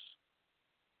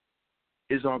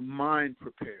 Is our mind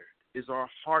prepared? Is our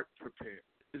heart prepared?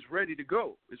 Is ready to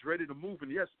go? Is ready to move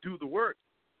and, yes, do the work?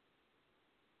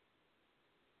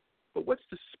 But what's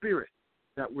the spirit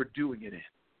that we're doing it in?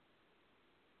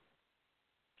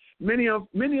 Many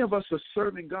of us are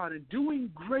serving God and doing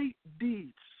great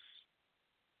deeds.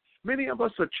 Many of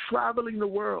us are traveling the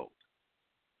world,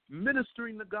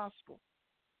 ministering the gospel,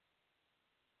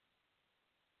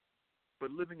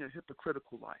 but living a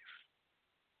hypocritical life,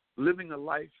 living a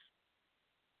life.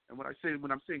 And when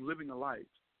I'm saying living a life,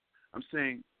 I'm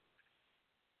saying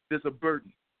there's a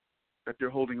burden that they're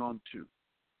holding on to.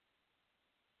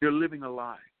 They're living a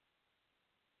lie.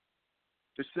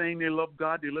 They're saying they love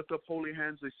God, they lift up holy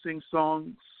hands, they sing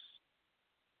songs,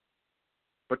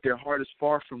 but their heart is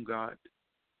far from God.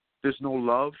 There's no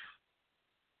love.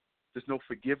 There's no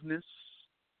forgiveness.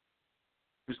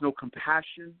 There's no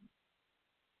compassion.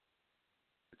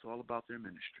 It's all about their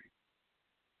ministry.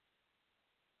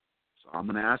 So I'm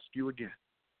going to ask you again,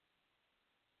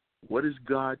 what is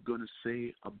God going to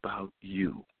say about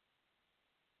you?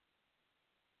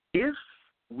 If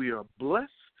we are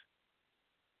blessed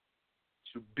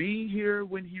to be here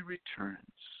when he returns,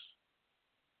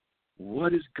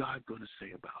 what is God going to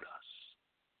say about us?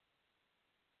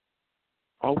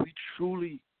 Are we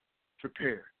truly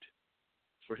prepared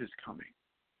for his coming?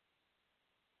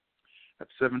 At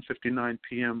 7:59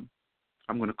 p.m.,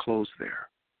 I'm going to close there.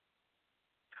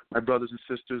 My brothers and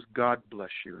sisters, God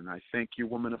bless you. And I thank you,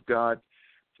 woman of God,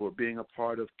 for being a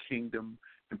part of Kingdom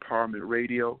Empowerment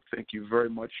Radio. Thank you very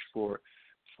much for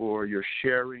your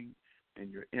sharing and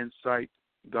your insight.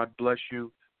 God bless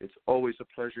you. It's always a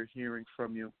pleasure hearing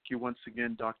from you. Thank you once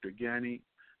again, Dr. Gani,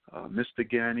 Mr.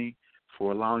 Gani,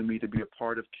 for allowing me to be a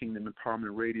part of Kingdom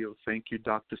Empowerment Radio. Thank you,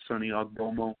 Dr. Sonny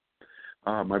Agbomo,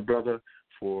 my brother,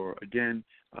 for, again,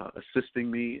 assisting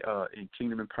me in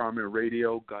Kingdom Empowerment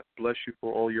Radio. God bless you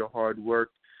for all your hard work.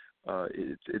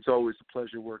 It's always a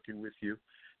pleasure working with you.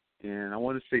 And I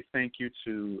want to say thank you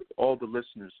to all the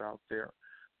listeners out there.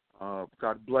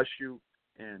 God bless you,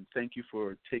 and thank you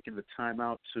for taking the time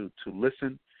out to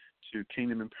listen to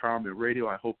Kingdom Empowerment Radio.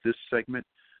 I hope this segment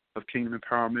of Kingdom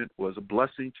Empowerment was a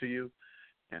blessing to you.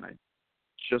 And I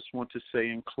just want to say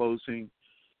in closing,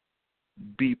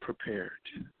 be prepared.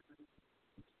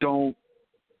 Don't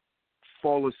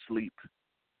fall asleep.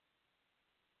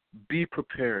 Be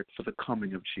prepared for the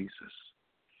coming of Jesus.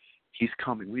 He's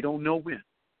coming. We don't know when.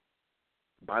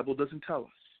 The Bible doesn't tell us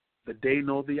the day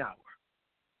nor the hour.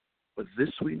 But this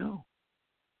we know.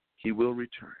 He will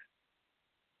return.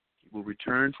 He will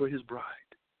return for his bride.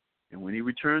 And when he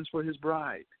returns for his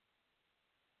bride,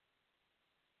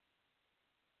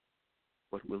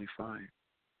 what will he find?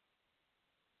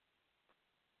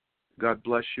 God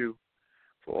bless you.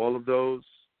 For all of those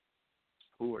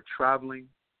who are traveling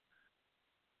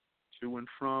to and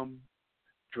from,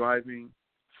 driving,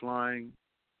 flying,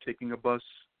 taking a bus,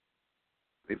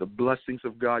 may the blessings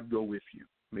of God go with you.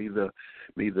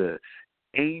 May the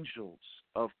angels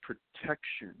of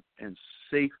protection and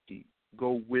safety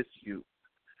go with you.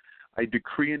 I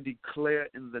decree and declare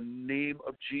in the name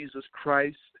of Jesus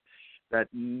Christ that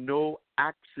no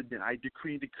accident, I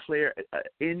decree and declare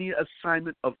any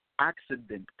assignment of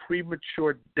accident,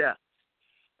 premature death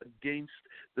against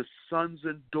the sons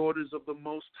and daughters of the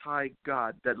Most High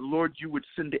God, that, Lord, you would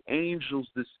send the angels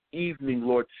this evening,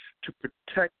 Lord, to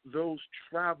protect those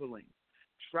traveling,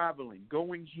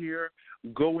 going here,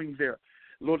 going there.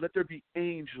 Lord, let there be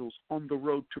angels on the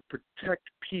road to protect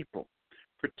people,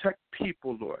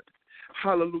 Lord.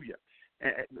 Hallelujah.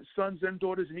 And sons and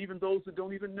daughters, and even those that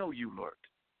don't even know you, Lord.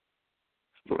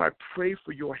 Lord, I pray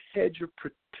for your hedge of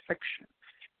protection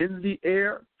in the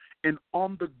air and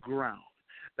on the ground,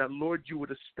 that, Lord, you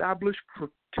would establish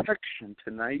protection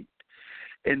tonight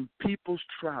in people's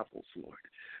travels, Lord.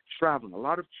 Traveling, a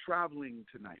lot of traveling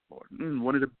tonight, Lord.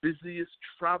 One of the busiest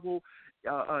travel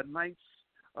nights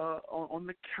on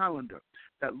the calendar.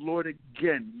 That, Lord,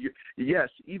 again, yes,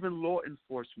 even law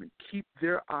enforcement, keep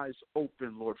their eyes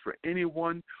open, Lord, for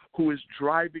anyone who is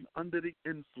driving under the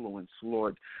influence,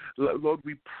 Lord. Lord,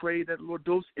 we pray that, Lord,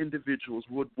 those individuals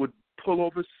would pull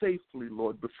over safely,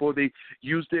 Lord, before they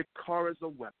use their car as a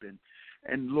weapon.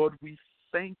 And, Lord, we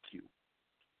thank you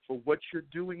for what you're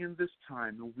doing in this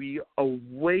time, and we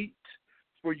await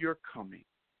for your coming.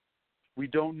 We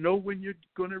don't know when you're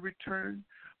going to return,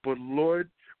 but,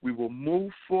 Lord, we will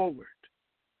move forward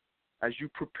as you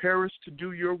prepare us to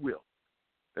do your will,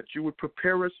 that you would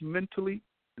prepare us mentally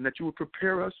and that you would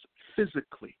prepare us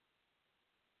physically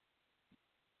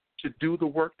to do the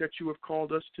work that you have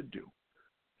called us to do.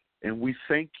 And we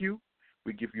thank you.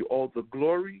 We give you all the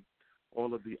glory,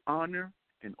 all of the honor,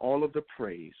 and all of the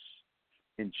praise.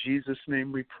 In Jesus'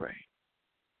 name we pray.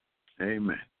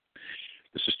 Amen.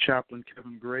 This is Chaplain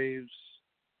Kevin Graves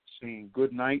saying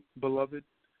good night, beloved,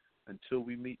 until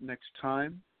we meet next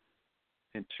time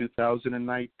in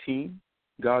 2019,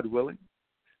 God willing.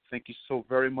 Thank you so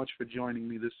very much for joining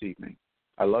me this evening.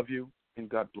 I love you, and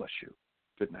God bless you.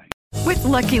 Good night. With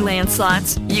Lucky Land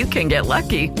Slots, you can get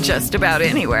lucky just about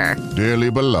anywhere.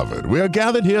 Dearly beloved, we are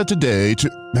gathered here today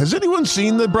to... Has anyone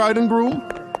seen the bride and groom?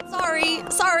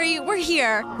 Sorry, we're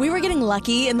here. We were getting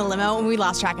lucky in the limo and we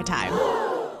lost track of time.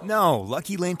 No,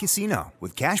 Lucky Land Casino,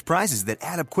 with cash prizes that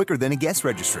add up quicker than a guest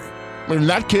registry. In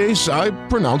that case, I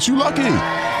pronounce you lucky.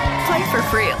 Play for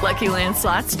free at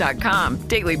LuckyLandSlots.com.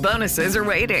 Daily bonuses are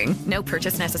waiting. No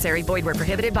purchase necessary. Void where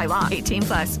prohibited by law.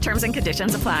 18+. Terms and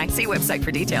conditions apply. See website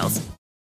for details.